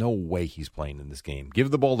 There's no way he's playing in this game. Give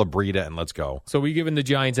the ball to Breida and let's go. So are we giving the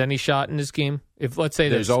Giants any shot in this game? If let's say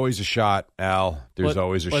there's always a shot, Al. There's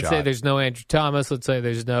always a shot. Let's say there's no Andrew Thomas. Let's say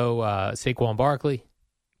there's no Saquon Barkley.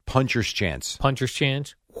 Puncher's chance.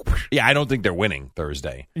 Yeah, I don't think they're winning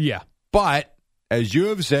Thursday. Yeah. But, as you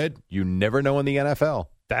have said, you never know in the NFL.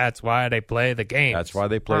 That's why they play the games. That's why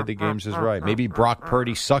they play the games is right. Maybe Brock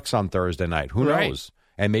Purdy sucks on Thursday night. Who knows?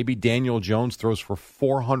 And maybe Daniel Jones throws for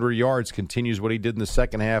 400 yards, continues what he did in the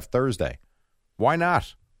second half Thursday. Why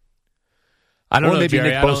not? I don't know, maybe Jerry,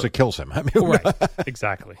 Nick Bosa kills him. I mean, right.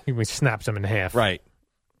 Exactly. He snaps him in half. Right.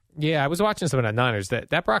 Yeah, I was watching some of that Niners.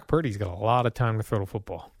 That Brock Purdy's got a lot of time to throw the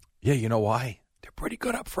football. Yeah, you know why? They're pretty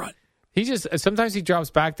good up front. Sometimes he drops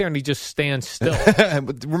back there and he just stands still.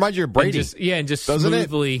 Reminds you of Brady. And just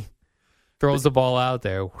smoothly throws the ball out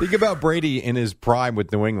there. Think about Brady in his prime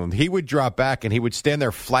with New England. He would drop back and he would stand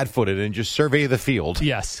there flat-footed and just survey the field.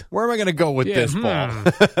 Yes. Where am I going to go with this ball?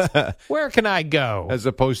 Where can I go? As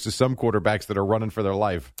opposed to some quarterbacks that are running for their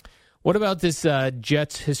life. What about this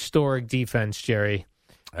Jets historic defense, Jerry?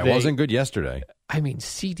 It wasn't good yesterday. I mean,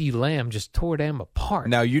 C.D. Lamb just tore them apart.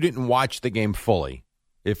 Now, you didn't watch the game fully.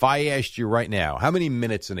 If I asked you right now, how many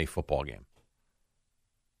minutes in a football game?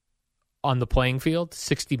 On the playing field,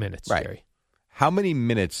 60 minutes, right. Jerry. How many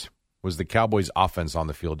minutes was the Cowboys' offense on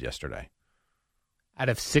the field yesterday? Out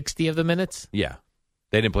of 60 of the minutes? Yeah.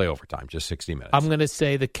 They didn't play overtime, just 60 minutes. I'm going to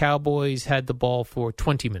say the Cowboys had the ball for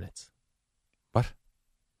 20 minutes. What?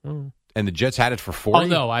 Mm. And the Jets had it for 40? Oh,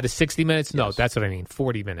 no. Out of 60 minutes? No, yes. That's what I mean.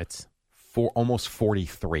 40 minutes. Almost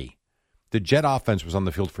 43. The Jet offense was on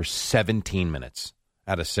the field for 17 minutes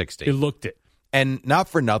out of 60. It looked it. And not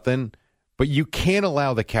for nothing, but you can't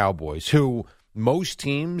allow the Cowboys, who most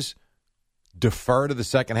teams defer to the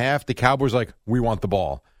second half. The Cowboys we want the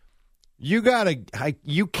ball. You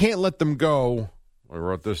can't let them go. I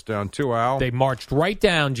wrote this down too, Al. They marched right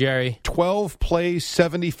down, Jerry. 12 plays,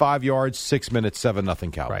 75 yards, 6 minutes,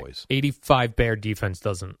 7-0 Cowboys. Right. 85 Bear defense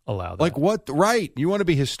doesn't allow that. What? Right. You want to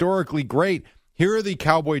be historically great. Here are the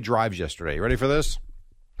Cowboy drives yesterday. You ready for this?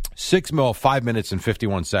 5 minutes and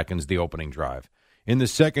 51 seconds, the opening drive. In the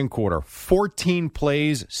second quarter, 14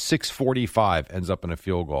 plays, 6:45 ends up in a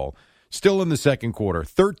field goal. Still in the second quarter,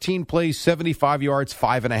 13 plays, 75 yards,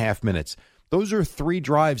 5.5 minutes. Those are 3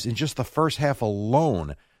 drives in just the first half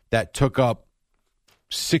alone that took up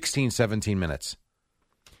 16, 17 minutes.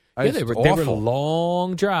 Yeah, they were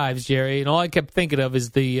long drives, Jerry. And all I kept thinking of is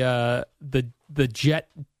the Jet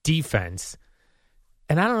defense.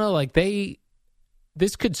 And I don't know,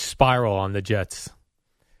 this could spiral on the Jets.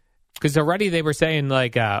 Because already they were saying,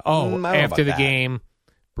 after the game,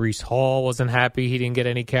 Breece Hall wasn't happy. He didn't get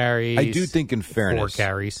any carries. I do think, in fairness, 4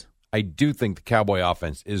 carries. I do think the Cowboy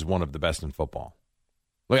offense is one of the best in football.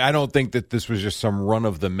 I don't think that this was just some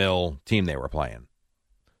run-of-the-mill team they were playing.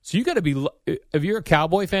 So you got to be, if you're a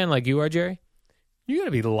Cowboy fan like you are, Jerry, you got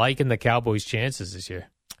to be liking the Cowboys' chances this year.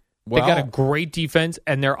 Well, they got a great defense,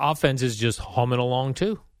 and their offense is just humming along,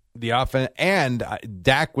 too. The offense, and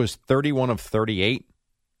Dak was 31 of 38.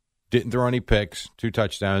 Didn't throw any picks, 2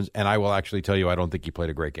 touchdowns, and I will actually tell you I don't think he played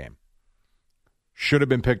a great game. Should have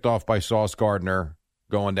been picked off by Sauce Gardner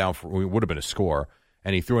going down would have been a score.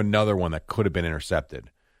 and he threw another one that could have been intercepted.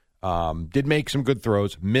 Did make some good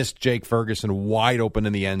throws. Missed Jake Ferguson wide open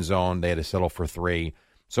in the end zone. They had to settle for 3.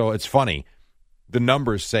 So it's funny. The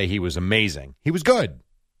numbers say he was amazing. He was good.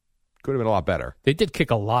 Could have been a lot better. They did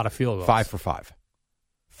kick a lot of field goals. 5 for 5.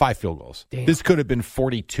 5 field goals. Damn. This could have been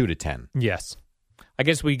 42-10. Yes. I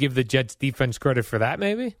guess we give the Jets defense credit for that,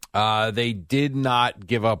 maybe? They did not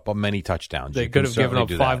give up many touchdowns. They could have given up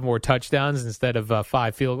 5 more touchdowns instead of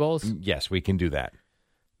 5 field goals? Yes, we can do that.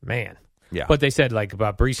 Man. Yeah. But they said, like,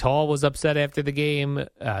 Breece Hall was upset after the game.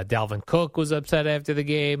 Dalvin Cook was upset after the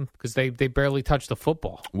game because they barely touched the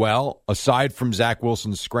football. Well, aside from Zach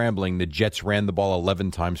Wilson scrambling, the Jets ran the ball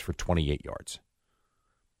 11 times for 28 yards.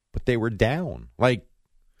 But they were down. Like,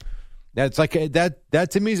 that's like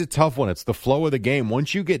that to me is a tough one. It's the flow of the game.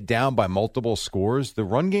 Once you get down by multiple scores, the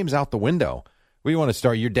run game's out the window. Where you want to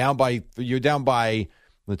start? You're down by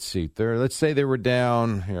let's see. Let's say they were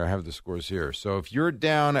down. Here, I have the scores here. So if you're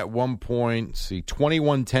down at one point,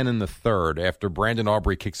 21-10 in the third after Brandon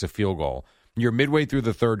Aubrey kicks a field goal, you're midway through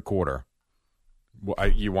the third quarter.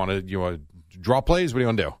 You want to draw plays? What do you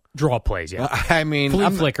want to do? Draw plays, yeah. I mean, flea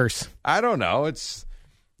flickers. I don't know. It's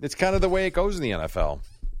kind of the way it goes in the NFL.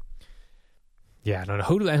 Yeah, I don't know.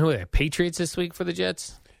 Who do they Patriots this week for the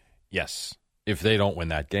Jets? Yes. If they don't win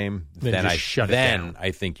that game, then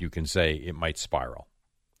I think you can say it might spiral.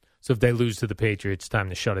 So if they lose to the Patriots, time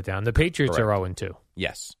to shut it down. The Patriots Correct. are 0-2.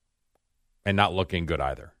 Yes. And not looking good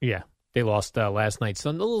either. Yeah. They lost last night. A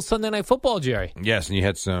little Sunday Night Football, Jerry. Yes, and you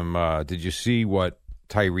had some did you see what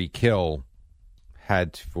Tyreek Hill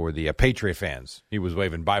had for the Patriot fans? He was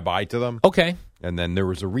waving bye-bye to them. Okay. And then there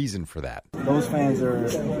was a reason for that. Those fans are,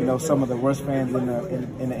 some of the worst fans in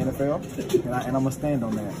the NFL, and I'm gonna stand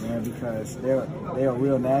on that, man, because they are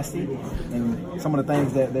real nasty, and some of the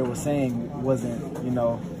things that they were saying wasn't,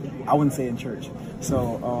 I wouldn't say in church.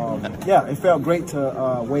 So yeah, it felt great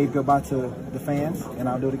to wave goodbye to the fans, and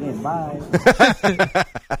I'll do it again. Bye.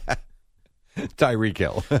 Tyreek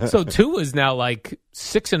Hill. So Tua is now like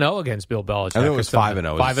 6-0 against Bill Belichick. I think it was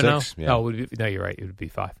 5-0. 5-0. Yeah. No, you're right. It would be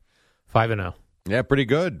 5-0. Yeah, pretty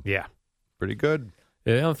good. Yeah. Pretty good.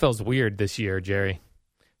 The NFL's weird this year, Jerry.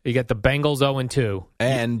 You got the Bengals 0-2.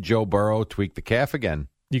 And Joe Burrow tweaked the calf again.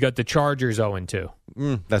 You got the Chargers 0-2.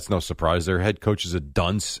 That's no surprise. Their head coach is a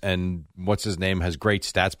dunce, and what's his name has great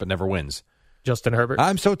stats but never wins. Justin Herbert?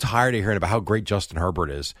 I'm so tired of hearing about how great Justin Herbert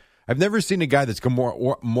is. I've never seen a guy that's got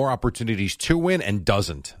more opportunities to win and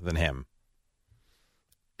doesn't than him.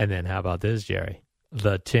 And then how about this, Jerry?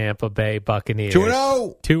 The Tampa Bay Buccaneers.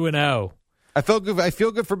 2-0. 2-0. I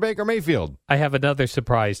feel good for Baker Mayfield. I have another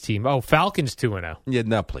surprise team. Oh, Falcons 2-0. Yeah,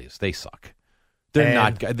 no, please. They suck. They're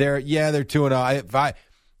 2-0.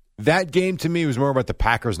 That game to me was more about the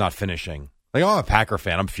Packers not finishing. Like, I'm a Packer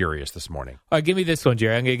fan. I'm furious this morning. All right, give me this one,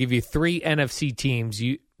 Jerry. I'm going to give you 3 NFC teams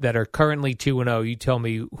that are currently 2-0. You tell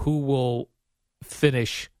me who will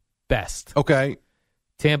finish best. Okay.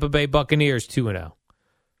 Tampa Bay Buccaneers 2-0.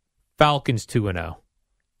 Falcons 2-0.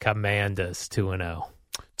 Commanders 2-0.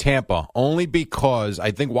 Tampa, only because I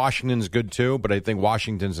think Washington's good too, but I think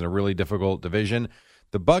Washington's in a really difficult division.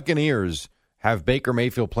 The Buccaneers have Baker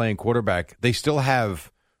Mayfield playing quarterback. They still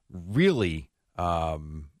have really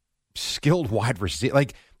skilled wide receiver.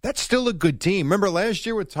 Like, that's still a good team. Remember last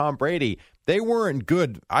year with Tom Brady, they weren't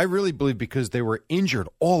good, I really believe, because they were injured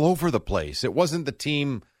all over the place. It wasn't the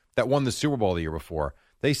team that won the Super Bowl the year before.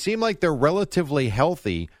 They seem like they're relatively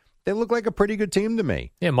healthy. They look like a pretty good team to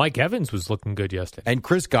me. Yeah, Mike Evans was looking good yesterday. And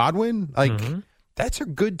Chris Godwin, that's a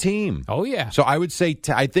good team. Oh, yeah. So I would say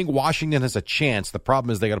I think Washington has a chance. The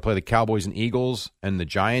problem is they got to play the Cowboys and Eagles and the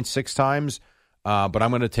Giants 6 times. But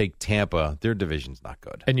I'm going to take Tampa. Their division's not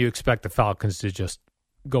good. And you expect the Falcons to just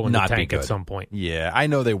go in the tank at some point. Yeah, I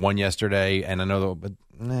know they won yesterday, and I know, but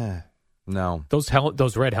no.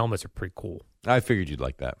 Those red helmets are pretty cool. I figured you'd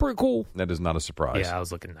like that. Pretty cool. That is not a surprise. Yeah, I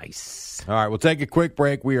was looking nice. All right, we'll take a quick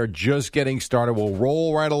break. We are just getting started. We'll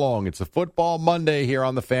roll right along. It's a Football Monday here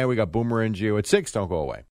on The Fan. We got Boomer and Gio at 6. Don't go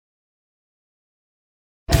away.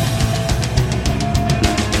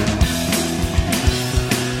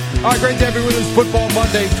 All right, great to have you with us. Football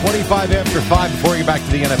Monday, 25 after 5. Before we get back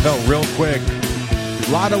to the NFL, real quick,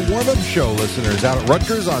 a lot of warm-up show listeners out at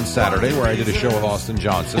Rutgers on Saturday, where I did a show with Austin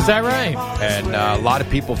Johnson. Is that right? And a lot of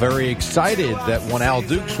people very excited that when Al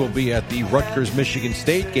Dukes will be at the Rutgers-Michigan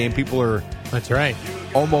State game, people are that's right,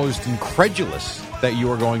 almost incredulous that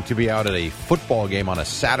you are going to be out at a football game on a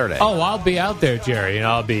Saturday. Oh, I'll be out there, Jerry, and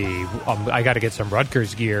I got to get some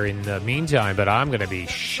Rutgers gear in the meantime, but I'm going to be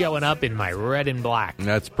showing up in my red and black.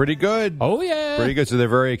 That's pretty good. Oh, yeah. Pretty good. So they're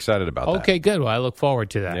very excited about that. Okay, good. Well, I look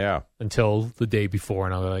forward to that. Yeah. Until the day before,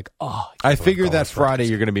 and I'll be like, oh. I figure that Friday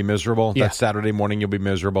you're going to be miserable. Yeah. That Saturday morning you'll be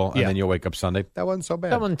miserable, and then you'll wake up Sunday. That wasn't so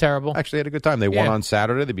bad. That wasn't terrible. Actually had a good time. They won on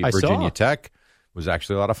Saturday. They beat Virginia Tech. It was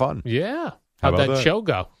actually a lot of fun. Yeah. How How'd about that show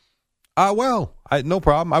go? No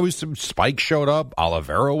problem. Spike showed up.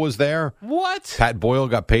 Olivero was there. What? Pat Boyle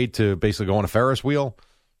got paid to basically go on a Ferris wheel.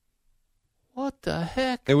 What the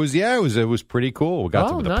heck? It was pretty cool. We got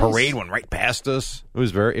to the nice. parade went right past us.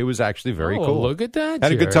 It was actually very cool. Look at that.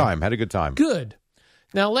 Had a good Jerry. time. Good.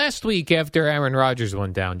 Now, last week after Aaron Rodgers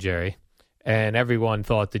went down, Jerry, and everyone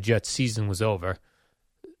thought the Jets' season was over,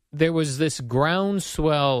 there was this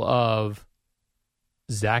groundswell of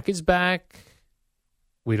Zach is back.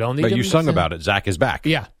 We don't need. But him you to sung sing. about it. Zach is back.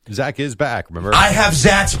 Yeah, Zach is back. Remember, I have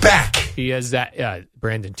Zach's back. he has that.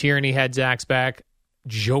 Brandon Tierney had Zach's back.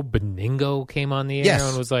 Joe Beningo came on the air Yes.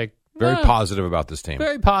 and was like very positive about this team.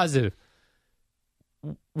 Very positive.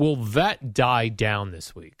 Will that die down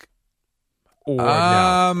this week? Or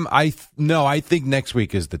no? I think next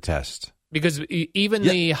week is the test. Because even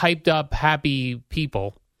the hyped up, happy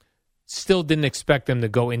people still didn't expect them to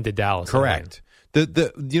go into Dallas. Correct.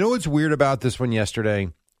 You know what's weird about this one yesterday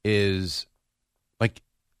is, like,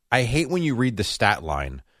 I hate when you read the stat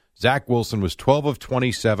line. Zach Wilson was 12 of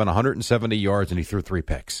 27, 170 yards, and he threw 3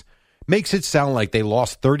 picks. Makes it sound like they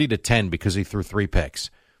lost 30-10 because he threw 3 picks.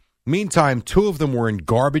 Meantime, 2 of them were in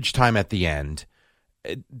garbage time at the end.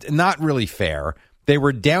 Not really fair. They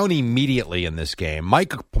were down immediately in this game.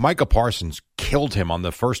 Micah Parsons killed him on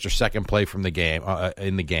the first or second play from the game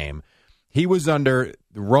in the game. He was under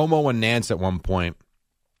Romo and Nance at one point.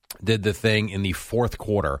 Did the thing in the fourth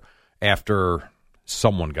quarter after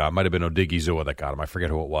someone got, might have been Odigizua that got him. I forget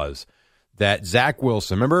who it was. That Zach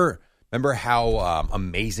Wilson. Remember how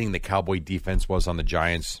amazing the Cowboy defense was on the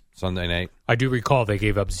Giants Sunday night? I do recall they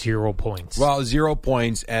gave up 0 points. Well, 0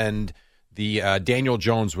 points, and the Daniel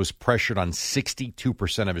Jones was pressured on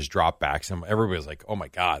 62% of his dropbacks, and everybody was like, "Oh my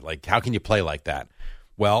God! Like, how can you play like that?"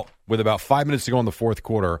 Well, with about 5 minutes to go in the fourth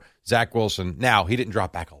quarter, Zach Wilson. Now he didn't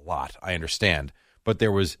drop back a lot, I understand, but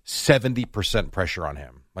there was 70% pressure on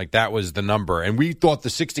him. Like, that was the number, and we thought the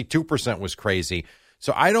 62% was crazy.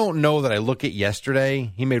 So I don't know that I look at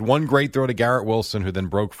yesterday. He made one great throw to Garrett Wilson, who then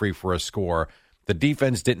broke free for a score. The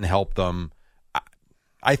defense didn't help them.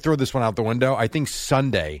 I throw this one out the window. I think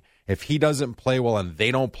Sunday, if he doesn't play well and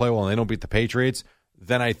they don't play well and they don't beat the Patriots,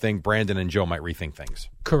 then I think Brandon and Joe might rethink things.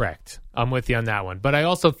 Correct. I'm with you on that one. But I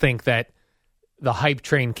also think that the hype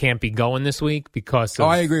train can't be going this week because of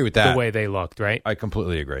I agree with that. the way they looked, right? I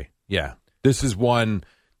completely agree. Yeah. This is one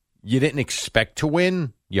you didn't expect to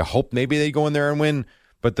win. You hope maybe they go in there and win.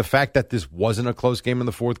 But the fact that this wasn't a close game in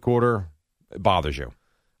the fourth quarter, it bothers you.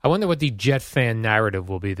 I wonder what the Jet fan narrative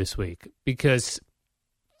will be this week. Because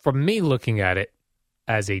from me looking at it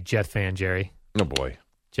as a Jet fan, Jerry. Oh, boy.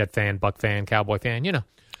 Jet fan, Buck fan, Cowboy fan, you know.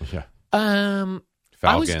 Yeah.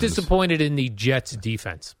 I was disappointed in the Jets'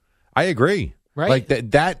 defense. I agree. Right? Like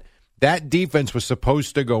that defense was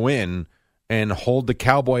supposed to go in and hold the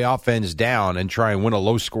Cowboy offense down and try and win a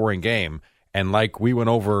low-scoring game. And like we went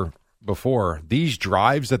over before, these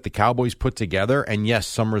drives that the Cowboys put together, and yes,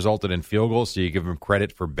 some resulted in field goals, so you give them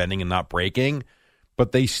credit for bending and not breaking,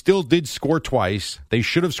 but they still did score twice. They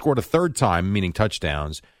should have scored a third time, meaning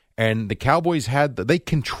touchdowns. And the Cowboys they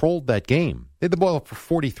controlled that game. They had the ball up for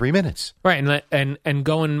 43 minutes. Right, and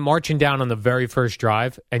going marching down on the very first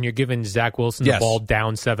drive, and you're giving Zach Wilson the ball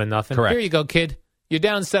down 7-0. Correct. Here you go, kid. You're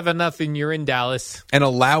down 7-0. You're in Dallas. And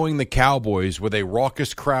allowing the Cowboys, with a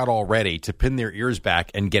raucous crowd already, to pin their ears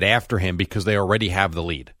back and get after him because they already have the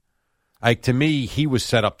lead. Like, to me, he was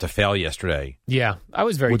set up to fail yesterday. Yeah, I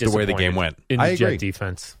was very disappointed with the way the game went. in I the agree. Jet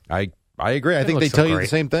defense. I agree. I think they tell you the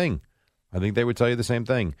same thing. I think they would tell you the same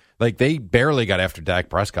thing. Like, they barely got after Dak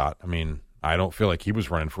Prescott. I mean, I don't feel like he was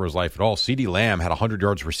running for his life at all. CeeDee Lamb had 100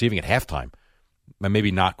 yards receiving at halftime.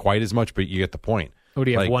 Maybe not quite as much, but you get the point. What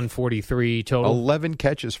do you have, 143 total? 11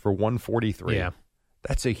 catches for 143. Yeah.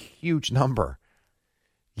 That's a huge number.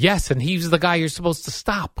 Yes, and he's the guy you're supposed to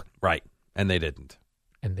stop. Right. And they didn't.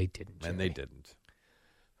 Did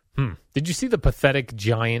you see the pathetic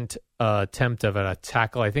giant attempt of a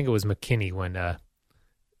tackle? I think it was McKinney when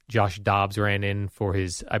Josh Dobbs ran in for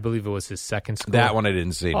I believe it was his second score. That one I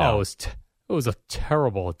didn't see, no. It was a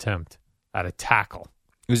terrible attempt at a tackle.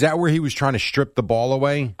 Was that where he was trying to strip the ball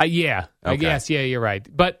away? Yeah. Okay. I guess, yeah, you're right.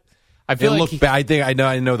 But I feel like I think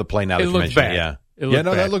I know the play now that you mentioned it. Yeah.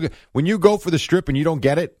 That looked when you go for the strip and you don't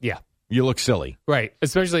get it. Yeah. You look silly. Right.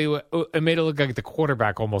 Especially, it made it look like the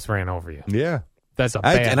quarterback almost ran over you. Yeah. That's a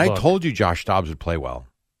bad I look. told you Josh Dobbs would play well.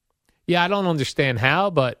 Yeah, I don't understand how,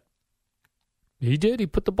 but he did. He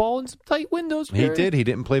put the ball in some tight windows. He did. He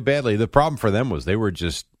didn't play badly. The problem for them was it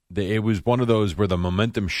was one of those where the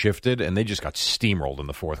momentum shifted and they just got steamrolled in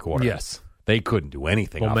the fourth quarter. Yes. They couldn't do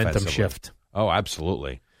anything Momentum offensively. shift. Oh,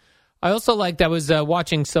 absolutely. I also liked, I was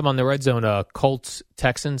watching some on the Red Zone, Colts,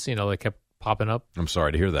 Texans, they kept popping up. I'm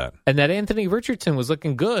sorry to hear that. And that Anthony Richardson was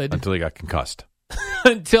looking good. Until he got concussed.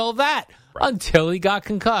 Until he got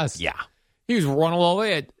concussed. Yeah. He was running all the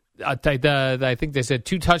way. I think they said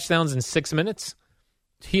 2 touchdowns in 6 minutes.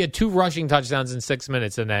 He had 2 rushing touchdowns in 6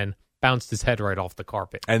 minutes and then bounced his head right off the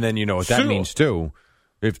carpet. And then you know what that means, too.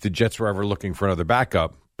 If the Jets were ever looking for another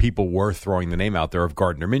backup, people were throwing the name out there of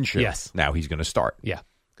Gardner Minshew. Yes. Now he's going to start. Yeah.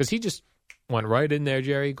 Because he just went right in there,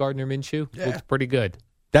 Jerry. Gardner Minshew. Yeah. Looked pretty good.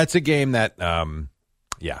 That's a game that,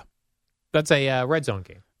 That's a Red Zone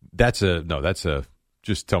game.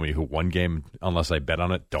 Just tell me who won game, unless I bet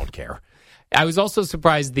on it. Don't care. I was also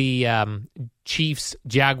surprised the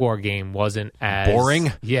Chiefs-Jaguar game wasn't as...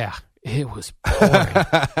 Boring? Yeah, it was boring.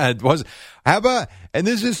 It was. How about, and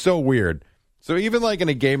this is so weird. So even like in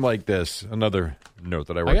a game like this, another note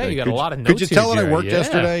that I wrote. Yeah, you got a lot of notes. Could you tell here, that I Jerry? worked Yeah.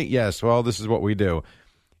 yesterday? Yes. Well, this is what we do.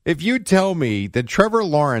 If you tell me that Trevor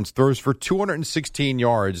Lawrence throws for 216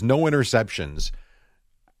 yards, no interceptions,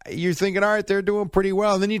 you're thinking, all right, they're doing pretty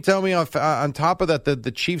well. And then you tell me on top of that,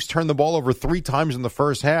 the Chiefs turned the ball over 3 times in the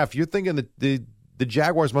first half. You're thinking that the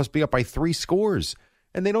Jaguars must be up by 3 scores,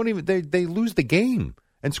 and they don't even they lose the game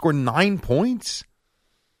and score 9 points.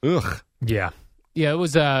 Ugh. Yeah, it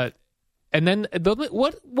was. And then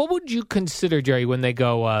what would you consider, Jerry, when they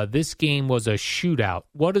go, this game was a shootout?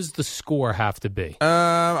 What does the score have to be?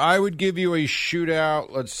 I would give you a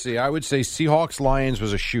shootout. Let's see. I would say Seahawks-Lions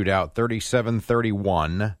was a shootout,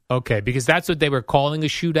 37-31. Okay, because that's what they were calling a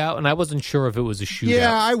shootout, and I wasn't sure if it was a shootout.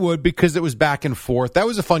 Yeah, I would, because it was back and forth. That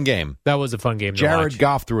was a fun game. That was a fun game to Jared watch.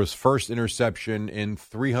 Goff threw his first interception in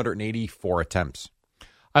 384 attempts.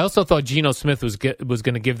 I also thought Geno Smith was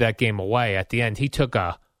going to give that game away at the end. He took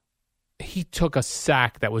a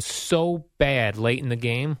sack that was so bad late in the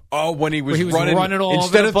game. Oh, when he was running all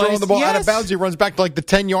instead over of the throwing place? the ball out Yes. of bounds, he runs back to like the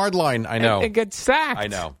 10-yard line. I know. And gets sacked. I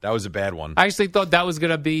know. That was a bad one. I actually thought that was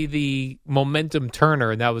going to be the momentum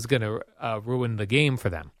turner, and that was going to ruin the game for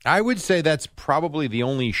them. I would say that's probably the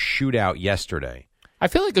only shootout yesterday. I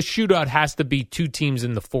feel like a shootout has to be 2 teams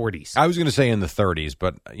in the 40s. I was going to say in the 30s,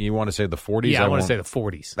 but you want to say the 40s? Yeah, I want to say the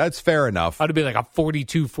 40s. That's fair enough. I'd be like a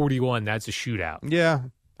 42-41. That's a shootout. Yeah.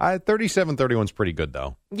 37-31 is pretty good,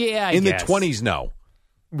 though. Yeah, I In guess. the 20s, no.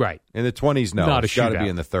 Right. In the 20s, no. Not a It's got to shootout. be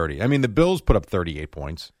in the 30s. I mean, the Bills put up 38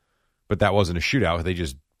 points, but that wasn't a shootout. They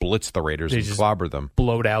just blitzed the Raiders and just clobbered them.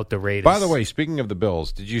 Blowed out the Raiders. By the way, speaking of the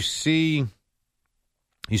Bills, did you see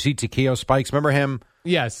Takeo Spikes? Remember him?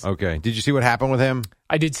 Yes. Okay. Did you see what happened with him?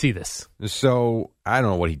 I did see this. So, I don't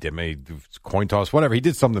know what he did. Maybe coin toss, whatever. He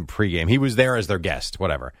did something pregame. He was there as their guest,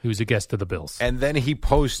 whatever. He was a guest of the Bills. And then he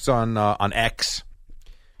posts on X,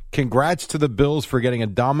 "Congrats to the Bills for getting a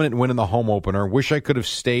dominant win in the home opener. Wish I could have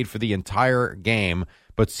stayed for the entire game,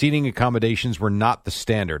 but seating accommodations were not the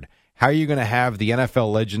standard. How are you going to have the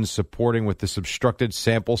NFL legends supporting with this obstructed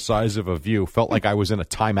sample size of a view? Felt like I was in a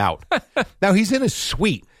timeout." Now, he's in a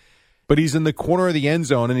suite, but he's in the corner of the end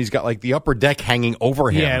zone, and he's got like the upper deck hanging over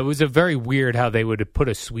him. Yeah, it was a very weird how they would have put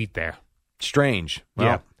a suite there. Strange. Well,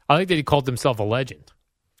 Yeah. I like that he called himself a legend.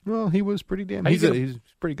 Well, he was pretty damn. How you He's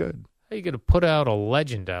pretty good. How you going to put out a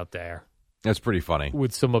legend out there That's pretty funny.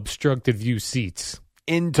 with some obstructed view seats?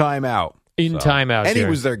 In timeout. Timeout. And he Jerry.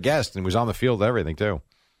 was their guest and was on the field and everything, too.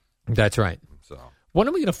 That's right. So When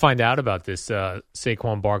are we going to find out about this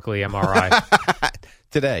Saquon Barkley MRI?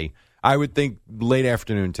 today, I would think late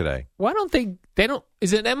afternoon today. Why don't they don't,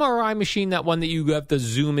 is an MRI machine that one that you have to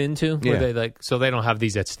zoom into? Where Yeah. they so they don't have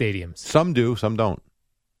these at stadiums? Some do, some don't.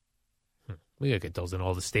 We got to get those in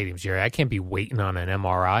all the stadiums, Jerry. I can't be waiting on an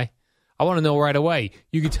MRI. I want to know right away.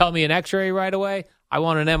 You can tell me an X-ray right away. I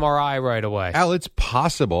want an MRI right away. Al, it's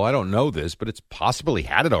possible. I don't know this, but it's possible he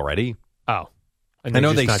had it already. Oh. And I know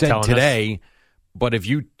they're they just not said telling us? today, but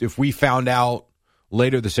if we found out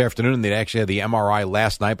later this afternoon they'd actually had the MRI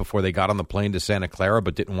last night before they got on the plane to Santa Clara,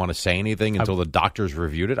 but didn't want to say anything until the doctors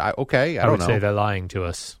reviewed it. I would don't know. say they're lying to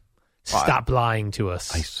us. Stop lying to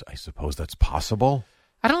us. I suppose that's possible.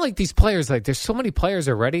 I don't like these players. Like, there's so many players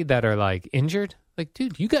already that are like injured. Like,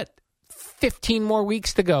 dude, you got 15 more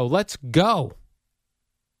weeks to go. Let's go.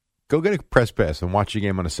 Go get a press pass and watch the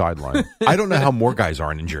game on the sideline. I don't know how more guys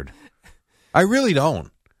aren't injured. I really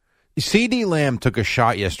don't. CeeDee Lamb took a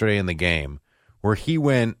shot yesterday in the game where he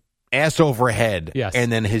went ass over head. Yes.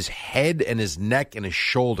 And then his head and his neck and his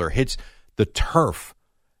shoulder hits the turf,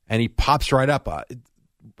 and he pops right up.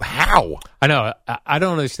 How? I know. I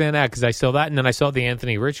don't understand that because I saw that, and then I saw the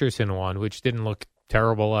Anthony Richardson one, which didn't look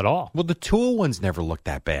terrible at all. Well, the Tua ones never looked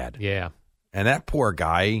that bad. Yeah. And that poor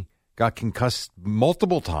guy got concussed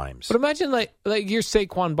multiple times. But imagine like you're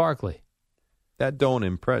Saquon Barkley. That don't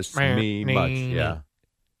impress me much. Yeah.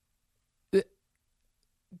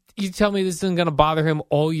 You tell me this isn't going to bother him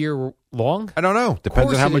all year long? I don't know.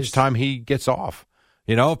 Depends on how much time he gets off.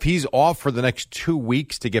 You know, if he's off for the next 2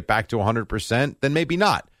 weeks to get back to 100%, then maybe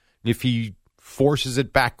not. If he forces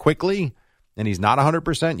it back quickly and he's not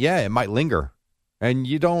 100%, yeah, it might linger. And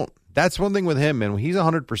you don't, that's one thing with him. And when he's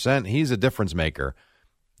 100%, he's a difference maker.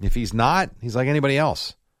 If he's not, he's like anybody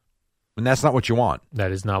else. And that's not what you want.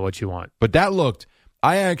 That is not what you want. But that looked,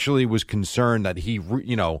 I actually was concerned that he,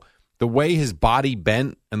 you know, the way his body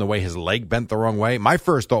bent and the way his leg bent the wrong way. My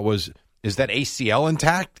first thought was, is that ACL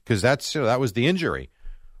intact? Because that's, that was the injury.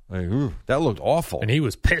 Like, that looked awful. And he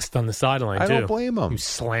was pissed on the sideline, too. I don't blame him. He was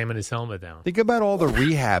slamming his helmet down. Think about all the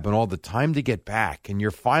rehab and all the time to get back, and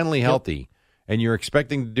you're finally healthy, and you're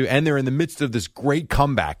expecting to do, and they're in the midst of this great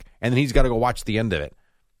comeback, and then he's got to go watch the end of it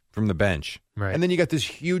from the bench. Right. And then you got this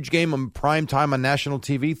huge game on prime time on national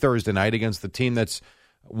TV Thursday night against the team that's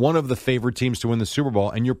one of the favorite teams to win the Super Bowl,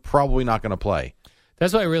 and you're probably not going to play.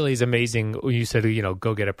 That's why it really is amazing. You said, you know,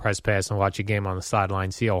 go get a press pass and watch a game on the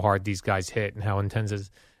sideline, see how hard these guys hit and how intense it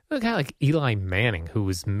is. A guy like Eli Manning, who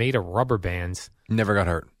was made of rubber bands. Never got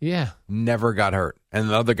hurt. Yeah. Never got hurt. And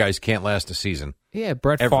the other guys can't last a season. Yeah,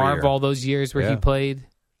 Brett Favre, all those years where he played.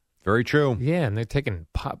 Very true. Yeah, and they're taking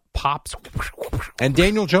pops. And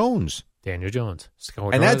Daniel Jones. Daniel Jones.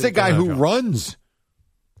 And that's a guy who runs.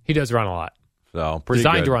 He does run a lot. So pretty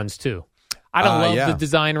Designed good. runs, too. I don't love the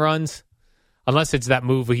design runs, unless it's that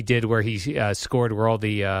move he did where he scored where all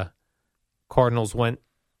the Cardinals went.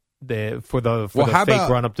 For the fake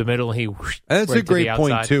run up the middle, and that's a great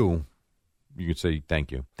point outside. too. You could say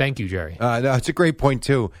thank you. Thank you, Jerry. No, it's a great point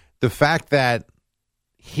too. The fact that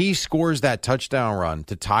he scores that touchdown run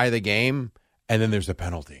to tie the game, and then there's a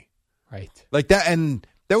penalty, right? Like that, and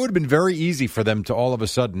that would have been very easy for them to all of a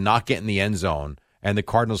sudden not get in the end zone, and the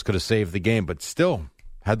Cardinals could have saved the game, but still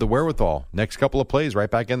had the wherewithal. Next couple of plays,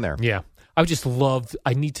 right back in there. Yeah. I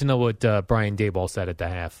need to know what Brian Daboll said at the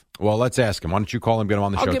half. Well, let's ask him. Why don't you call him, get him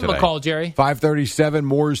on the show today? I'll give him a call, Jerry. 5:37,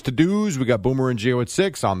 more's to do's. We got Boomer and Gio at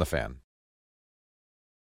 6 on the Fan.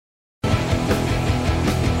 All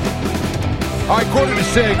right,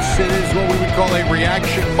 5:45. It is what we would call a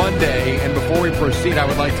Reaction Monday. And before we proceed, I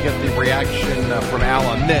would like to get the reaction from Al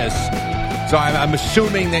on this. So I'm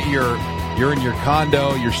assuming that you're in your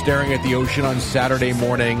condo, you're staring at the ocean on Saturday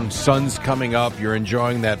morning, sun's coming up, you're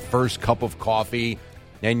enjoying that first cup of coffee,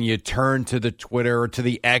 and you turn to the Twitter or to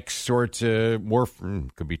the X or to more,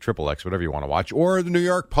 could be triple X, whatever you want to watch, or the New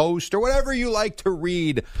York Post or whatever you like to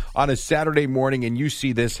read on a Saturday morning, and you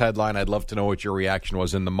see this headline. I'd love to know what your reaction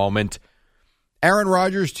was in the moment. Aaron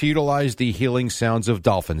Rodgers to utilize the healing sounds of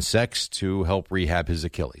dolphin sex to help rehab his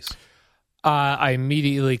Achilles. I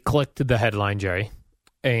immediately clicked the headline, Jerry.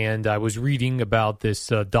 And I was reading about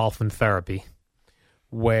this dolphin therapy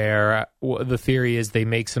where the theory is they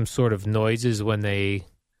make some sort of noises when they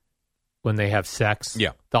have sex,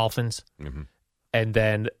 dolphins. Mm-hmm. And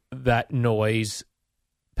then that noise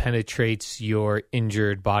penetrates your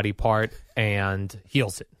injured body part and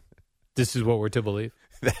heals it. This is what we're to believe.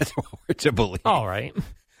 That's what we're to believe. All right.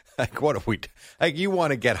 Like, what if we, like, you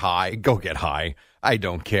want to get high, go get high. I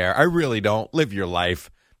don't care. I really don't. Live your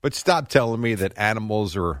life. But stop telling me that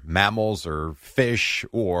animals or mammals or fish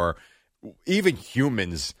or even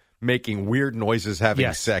humans making weird noises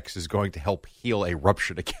having sex is going to help heal a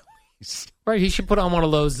ruptured Achilles. Right. He should put on one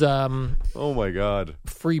of those oh, my God,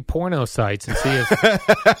 free porno sites and see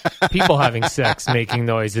if people having sex making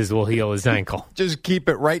noises will heal his ankle. Just keep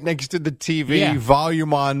it right next to the TV,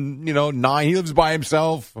 volume on, 9. He lives by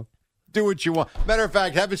himself. Do what you want. Matter of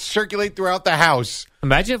fact, have it circulate throughout the house.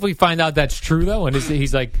 Imagine if we find out that's true, though, and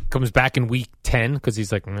he's like, comes back in week 10 because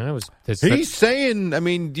he's like, he's saying, I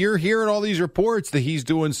mean, you're hearing all these reports that he's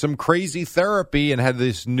doing some crazy therapy and had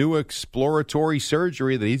this new exploratory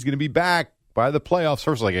surgery that he's going to be back by the playoffs.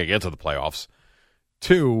 First, like, I get to the playoffs.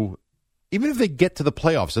 2, even if they get to the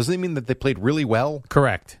playoffs, doesn't it mean that they played really well?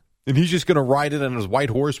 Correct. And he's just going to ride it on his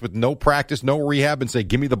white horse with no practice, no rehab, and say,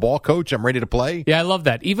 give me the ball, coach. I'm ready to play. Yeah, I love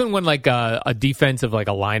that. Even when like a defensive, like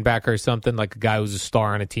a linebacker or something, like a guy who's a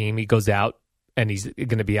star on a team, he goes out and he's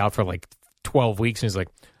going to be out for like 12 weeks. And he's like,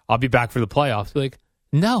 I'll be back for the playoffs. Like,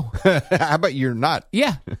 no. How about you're not?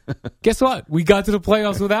 Yeah. Guess what? We got to the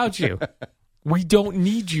playoffs without you. We don't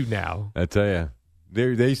need you now. I tell you.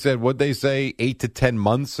 They said, what'd they say, 8 to 10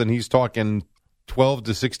 months, and he's talking 12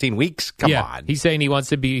 to 16 weeks? Come on. He's saying he wants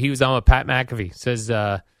to be, he was on with Pat McAfee. Says,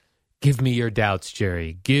 give me your doubts,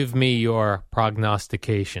 Jerry. Give me your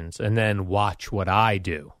prognostications, and then watch what I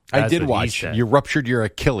do. I did watch. You ruptured your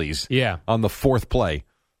Achilles on the fourth play.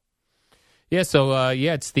 Yeah, so,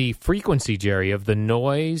 it's the frequency, Jerry, of the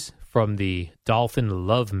noise from the dolphin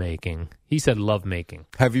lovemaking. He said lovemaking.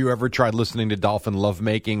 Have you ever tried listening to dolphin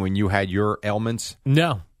lovemaking when you had your ailments?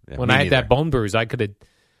 No. Yeah, when I had that bone bruise, I could have.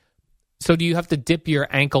 So do you have to dip your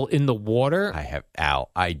ankle in the water?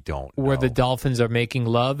 I don't know. Where the dolphins are making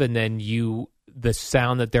love, and then the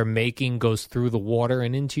sound that they're making goes through the water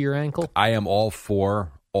and into your ankle? I am all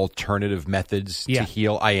for alternative methods to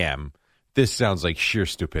heal. I am. This sounds like sheer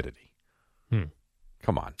stupidity.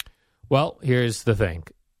 Come on. Well, here's the thing.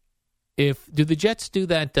 Do the Jets do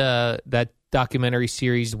that documentary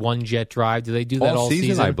series, One Jet Drive? Do they do that all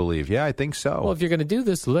season? I believe. Yeah, I think so. Well, if you're going to do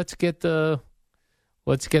this, let's get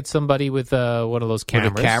somebody with one of those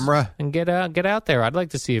cameras. With a camera? And get out there. I'd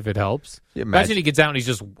like to see if it helps. Yeah, imagine he gets out and he's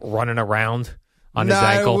just running around on his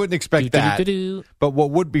ankle. I wouldn't expect that. But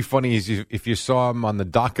what would be funny is if you saw him on the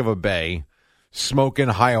dock of a bay smoking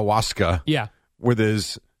ayahuasca with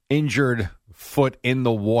his injured foot in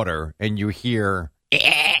the water, and you hear...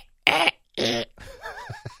 Is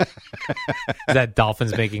that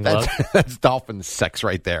dolphins making love? That's dolphin sex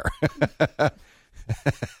right there.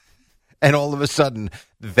 And all of a sudden,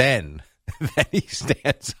 then he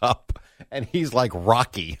stands up and he's like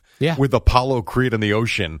Rocky with Apollo Creed in the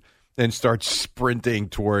ocean and starts sprinting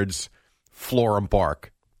towards Florham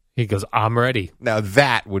Park. He goes, I'm ready. Now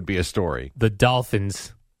that would be a story. The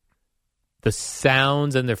dolphins, the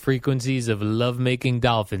sounds and the frequencies of lovemaking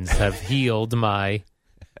dolphins have healed my...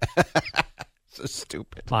 So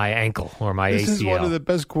stupid. My ankle or my ACL. This is one of the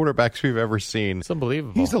best quarterbacks we've ever seen. It's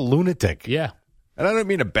unbelievable. He's a lunatic. Yeah. And I don't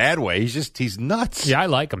mean a bad way. He's nuts. Yeah, I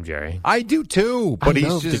like him, Jerry. I do too. But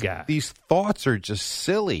guy. These thoughts are just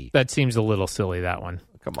silly. That seems a little silly, that one.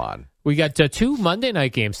 Come on. We got 2 Monday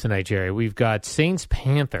night games tonight, Jerry. We've got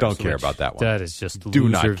Saints-Panthers. Don't care about that one. That is just Do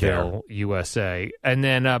not care. Loserville, USA. And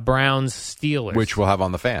then Browns-Steelers. Which we'll have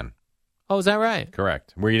on the fan. Oh, is that right?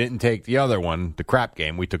 Correct. Where you didn't take the other one, the crap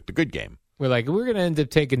game. We took the good game. We're going to end up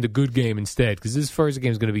taking the good game instead because this first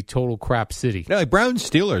game is going to be total crap city. No, like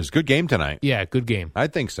Browns-Steelers, good game tonight. Yeah, good game. I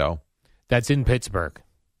think so. That's in Pittsburgh.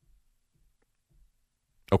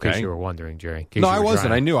 Okay. In case you were wondering, Jerry. No, I wasn't.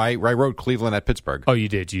 Trying. I knew. I wrote Cleveland at Pittsburgh. Oh, you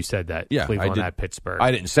did? You said that? Yeah. Cleveland at Pittsburgh. I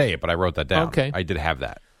didn't say it, but I wrote that down. Okay. I did have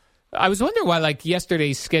that. I was wondering why,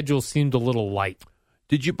 yesterday's schedule seemed a little light.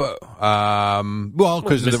 Did you? Because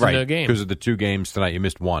of the 2 games tonight, you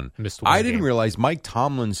missed one. I didn't realize Mike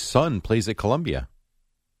Tomlin's son plays at Columbia.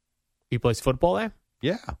 He plays football there?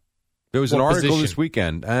 Yeah. There was an article position? this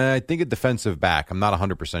weekend. I think a defensive back. I'm not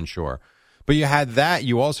 100% sure. But you had that.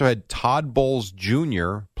 You also had Todd Bowles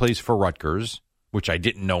Jr. plays for Rutgers, which I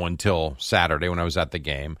didn't know until Saturday when I was at the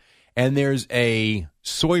game. And there's a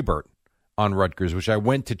Soybert on Rutgers, which I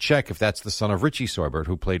went to check if that's the son of Richie Soybert,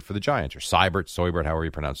 who played for the Giants, or Soybert, however you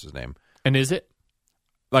pronounce his name. And is it?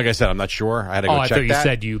 Like I said, I'm not sure. I had to go check that. I thought you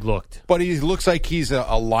said you looked. But he looks like he's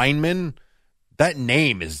a lineman. That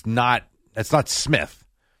name is not Smith.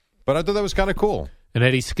 But I thought that was kind of cool. And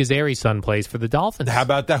Eddie Schizzeri's son plays for the Dolphins. How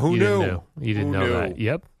about that? Who knew? You didn't know that.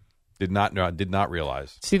 Yep. Did not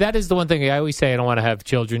realize. See, that is the one thing I always say. I don't want to have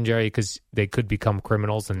children, Jerry, because they could become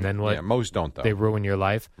criminals, and then what? Yeah, most don't, though. They ruin your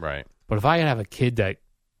life. Right. But if I have a kid that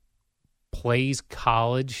plays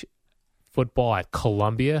college football at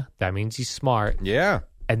Columbia, that means he's smart. Yeah.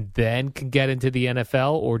 And then can get into the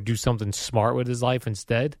NFL or do something smart with his life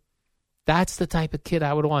instead. That's the type of kid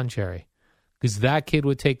I would want, Jerry. Because that kid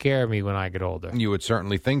would take care of me when I get older. You would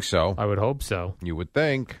certainly think so. I would hope so. You would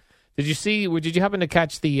think. Did you happen to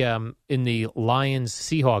catch the in the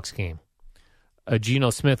Lions-Seahawks game? Geno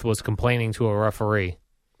Smith was complaining to a referee.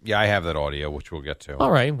 Yeah, I have that audio, which we'll get to. All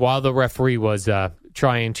right. While the referee was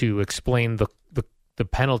trying to explain the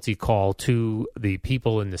penalty call to the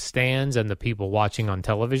people in the stands and the people watching on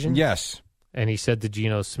television. Yes. And he said to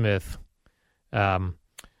Geno Smith, I'm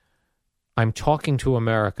talking to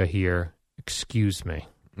America here. Excuse me.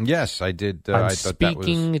 Yes, I did. I'm I thought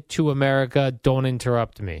speaking to America. Don't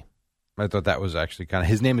interrupt me. I thought that was actually kind of...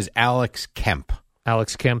 His name is Alex Kemp.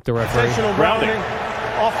 Alex Kemp, the referee. Intentional grounding.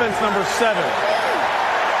 Offense number 7.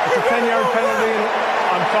 It's a 10-yard penalty.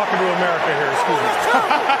 I'm talking to America here. Excuse me.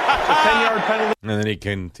 It's a 10-yard penalty. And then he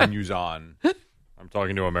continues on. I'm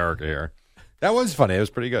talking to America here. That was funny. It was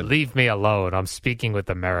pretty good. Leave me alone. I'm speaking with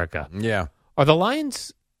America. Yeah. Are the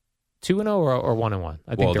Lions 2-0 or 1-1?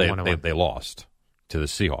 I think they're 1-1. They lost to the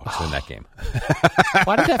Seahawks in that game.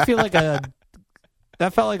 Why did that feel like a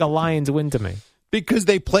That felt like a Lions win to me. Because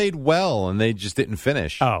they played well and they just didn't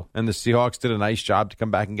finish. Oh. And the Seahawks did a nice job to come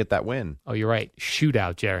back and get that win. Oh, you're right.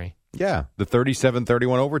 Shootout, Jerry. Yeah, the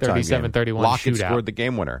 37-31 overtime 37-31 game. Lockett shootout. scored the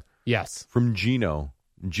game winner. Yes. From Geno.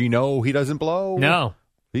 Geno, he doesn't blow? No.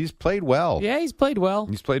 He's played well. Yeah, he's played well.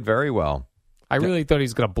 He's played very well. I really thought he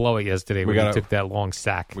was going to blow it yesterday when he took that long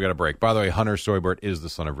sack. We got a break. By the way, Hunter Soybert is the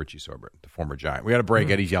son of Richie Soybert, the former Giant. We got a break.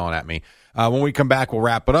 Eddie's yelling at me. When we come back, we'll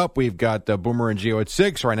wrap it up. We've got Boomer and Gio at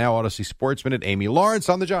 6. Right now, Odyssey Sports Minute, Amy Lawrence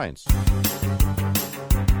on the Giants.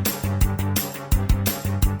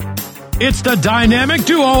 It's the dynamic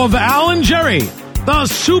duo of Al and Jerry, the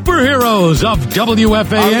superheroes of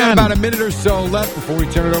WFAN. I've got about a minute or so left before we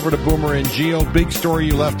turn it over to Boomer and Gio. Big story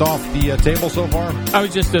you left off the table so far? I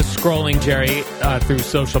was just scrolling, Jerry, through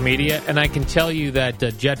social media, and I can tell you that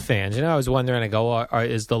Jet fans, I was wondering, I go,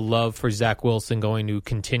 is the love for Zach Wilson going to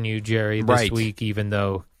continue, Jerry, this week, even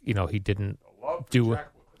though, he didn't do it?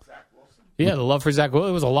 Yeah, the love for Zach Wilson.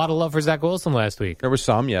 There was a lot of love for Zach Wilson last week. There was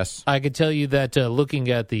some, yes. I could tell you that looking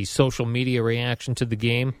at the social media reaction to the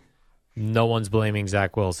game, no one's blaming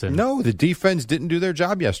Zach Wilson. No, the defense didn't do their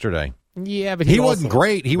job yesterday. Yeah, but he wasn't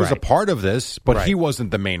great. He was right. a part of this, but he wasn't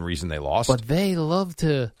the main reason they lost. But they love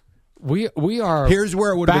to. We are. Here's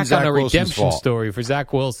where it would have been Zach on a Wilson's redemption fault. Story for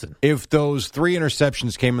Zach Wilson. If those 3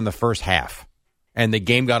 interceptions came in the first half, and the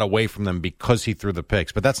game got away from them because he threw the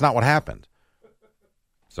picks, but that's not what happened.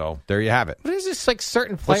 So there you have it. But there's just like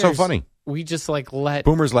certain players. What's so funny? We just like let.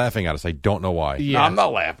 Boomer's laughing at us. I don't know why. Yeah. No, I'm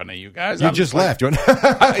not laughing at you guys. You just laughed.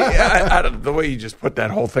 The way you just put that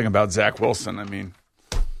whole thing about Zach Wilson, I mean.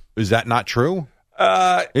 Is that not true?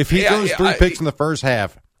 If he throws 3 picks in the first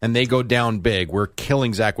half and they go down big, we're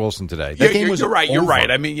killing Zach Wilson today. That game was you're right. over. You're right.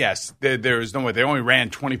 I mean, yes, there was no way. They only ran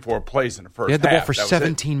 24 plays in the first half. They had the ball for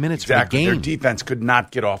 17 minutes for the game. Their defense could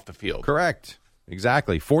not get off the field. Correct.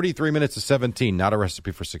 Exactly. 43 minutes to 17, not a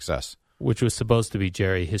recipe for success. Which was supposed to be,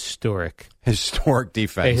 Jerry, historic. Historic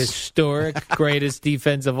defense. A historic greatest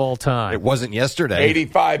defense of all time. It wasn't yesterday.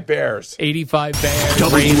 85 Bears. 85 Bears.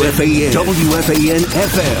 WFAN, WFAN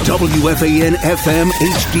FM, WFAN FM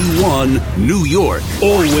HD1, New York.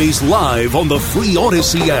 Always live on the free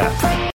Odyssey app.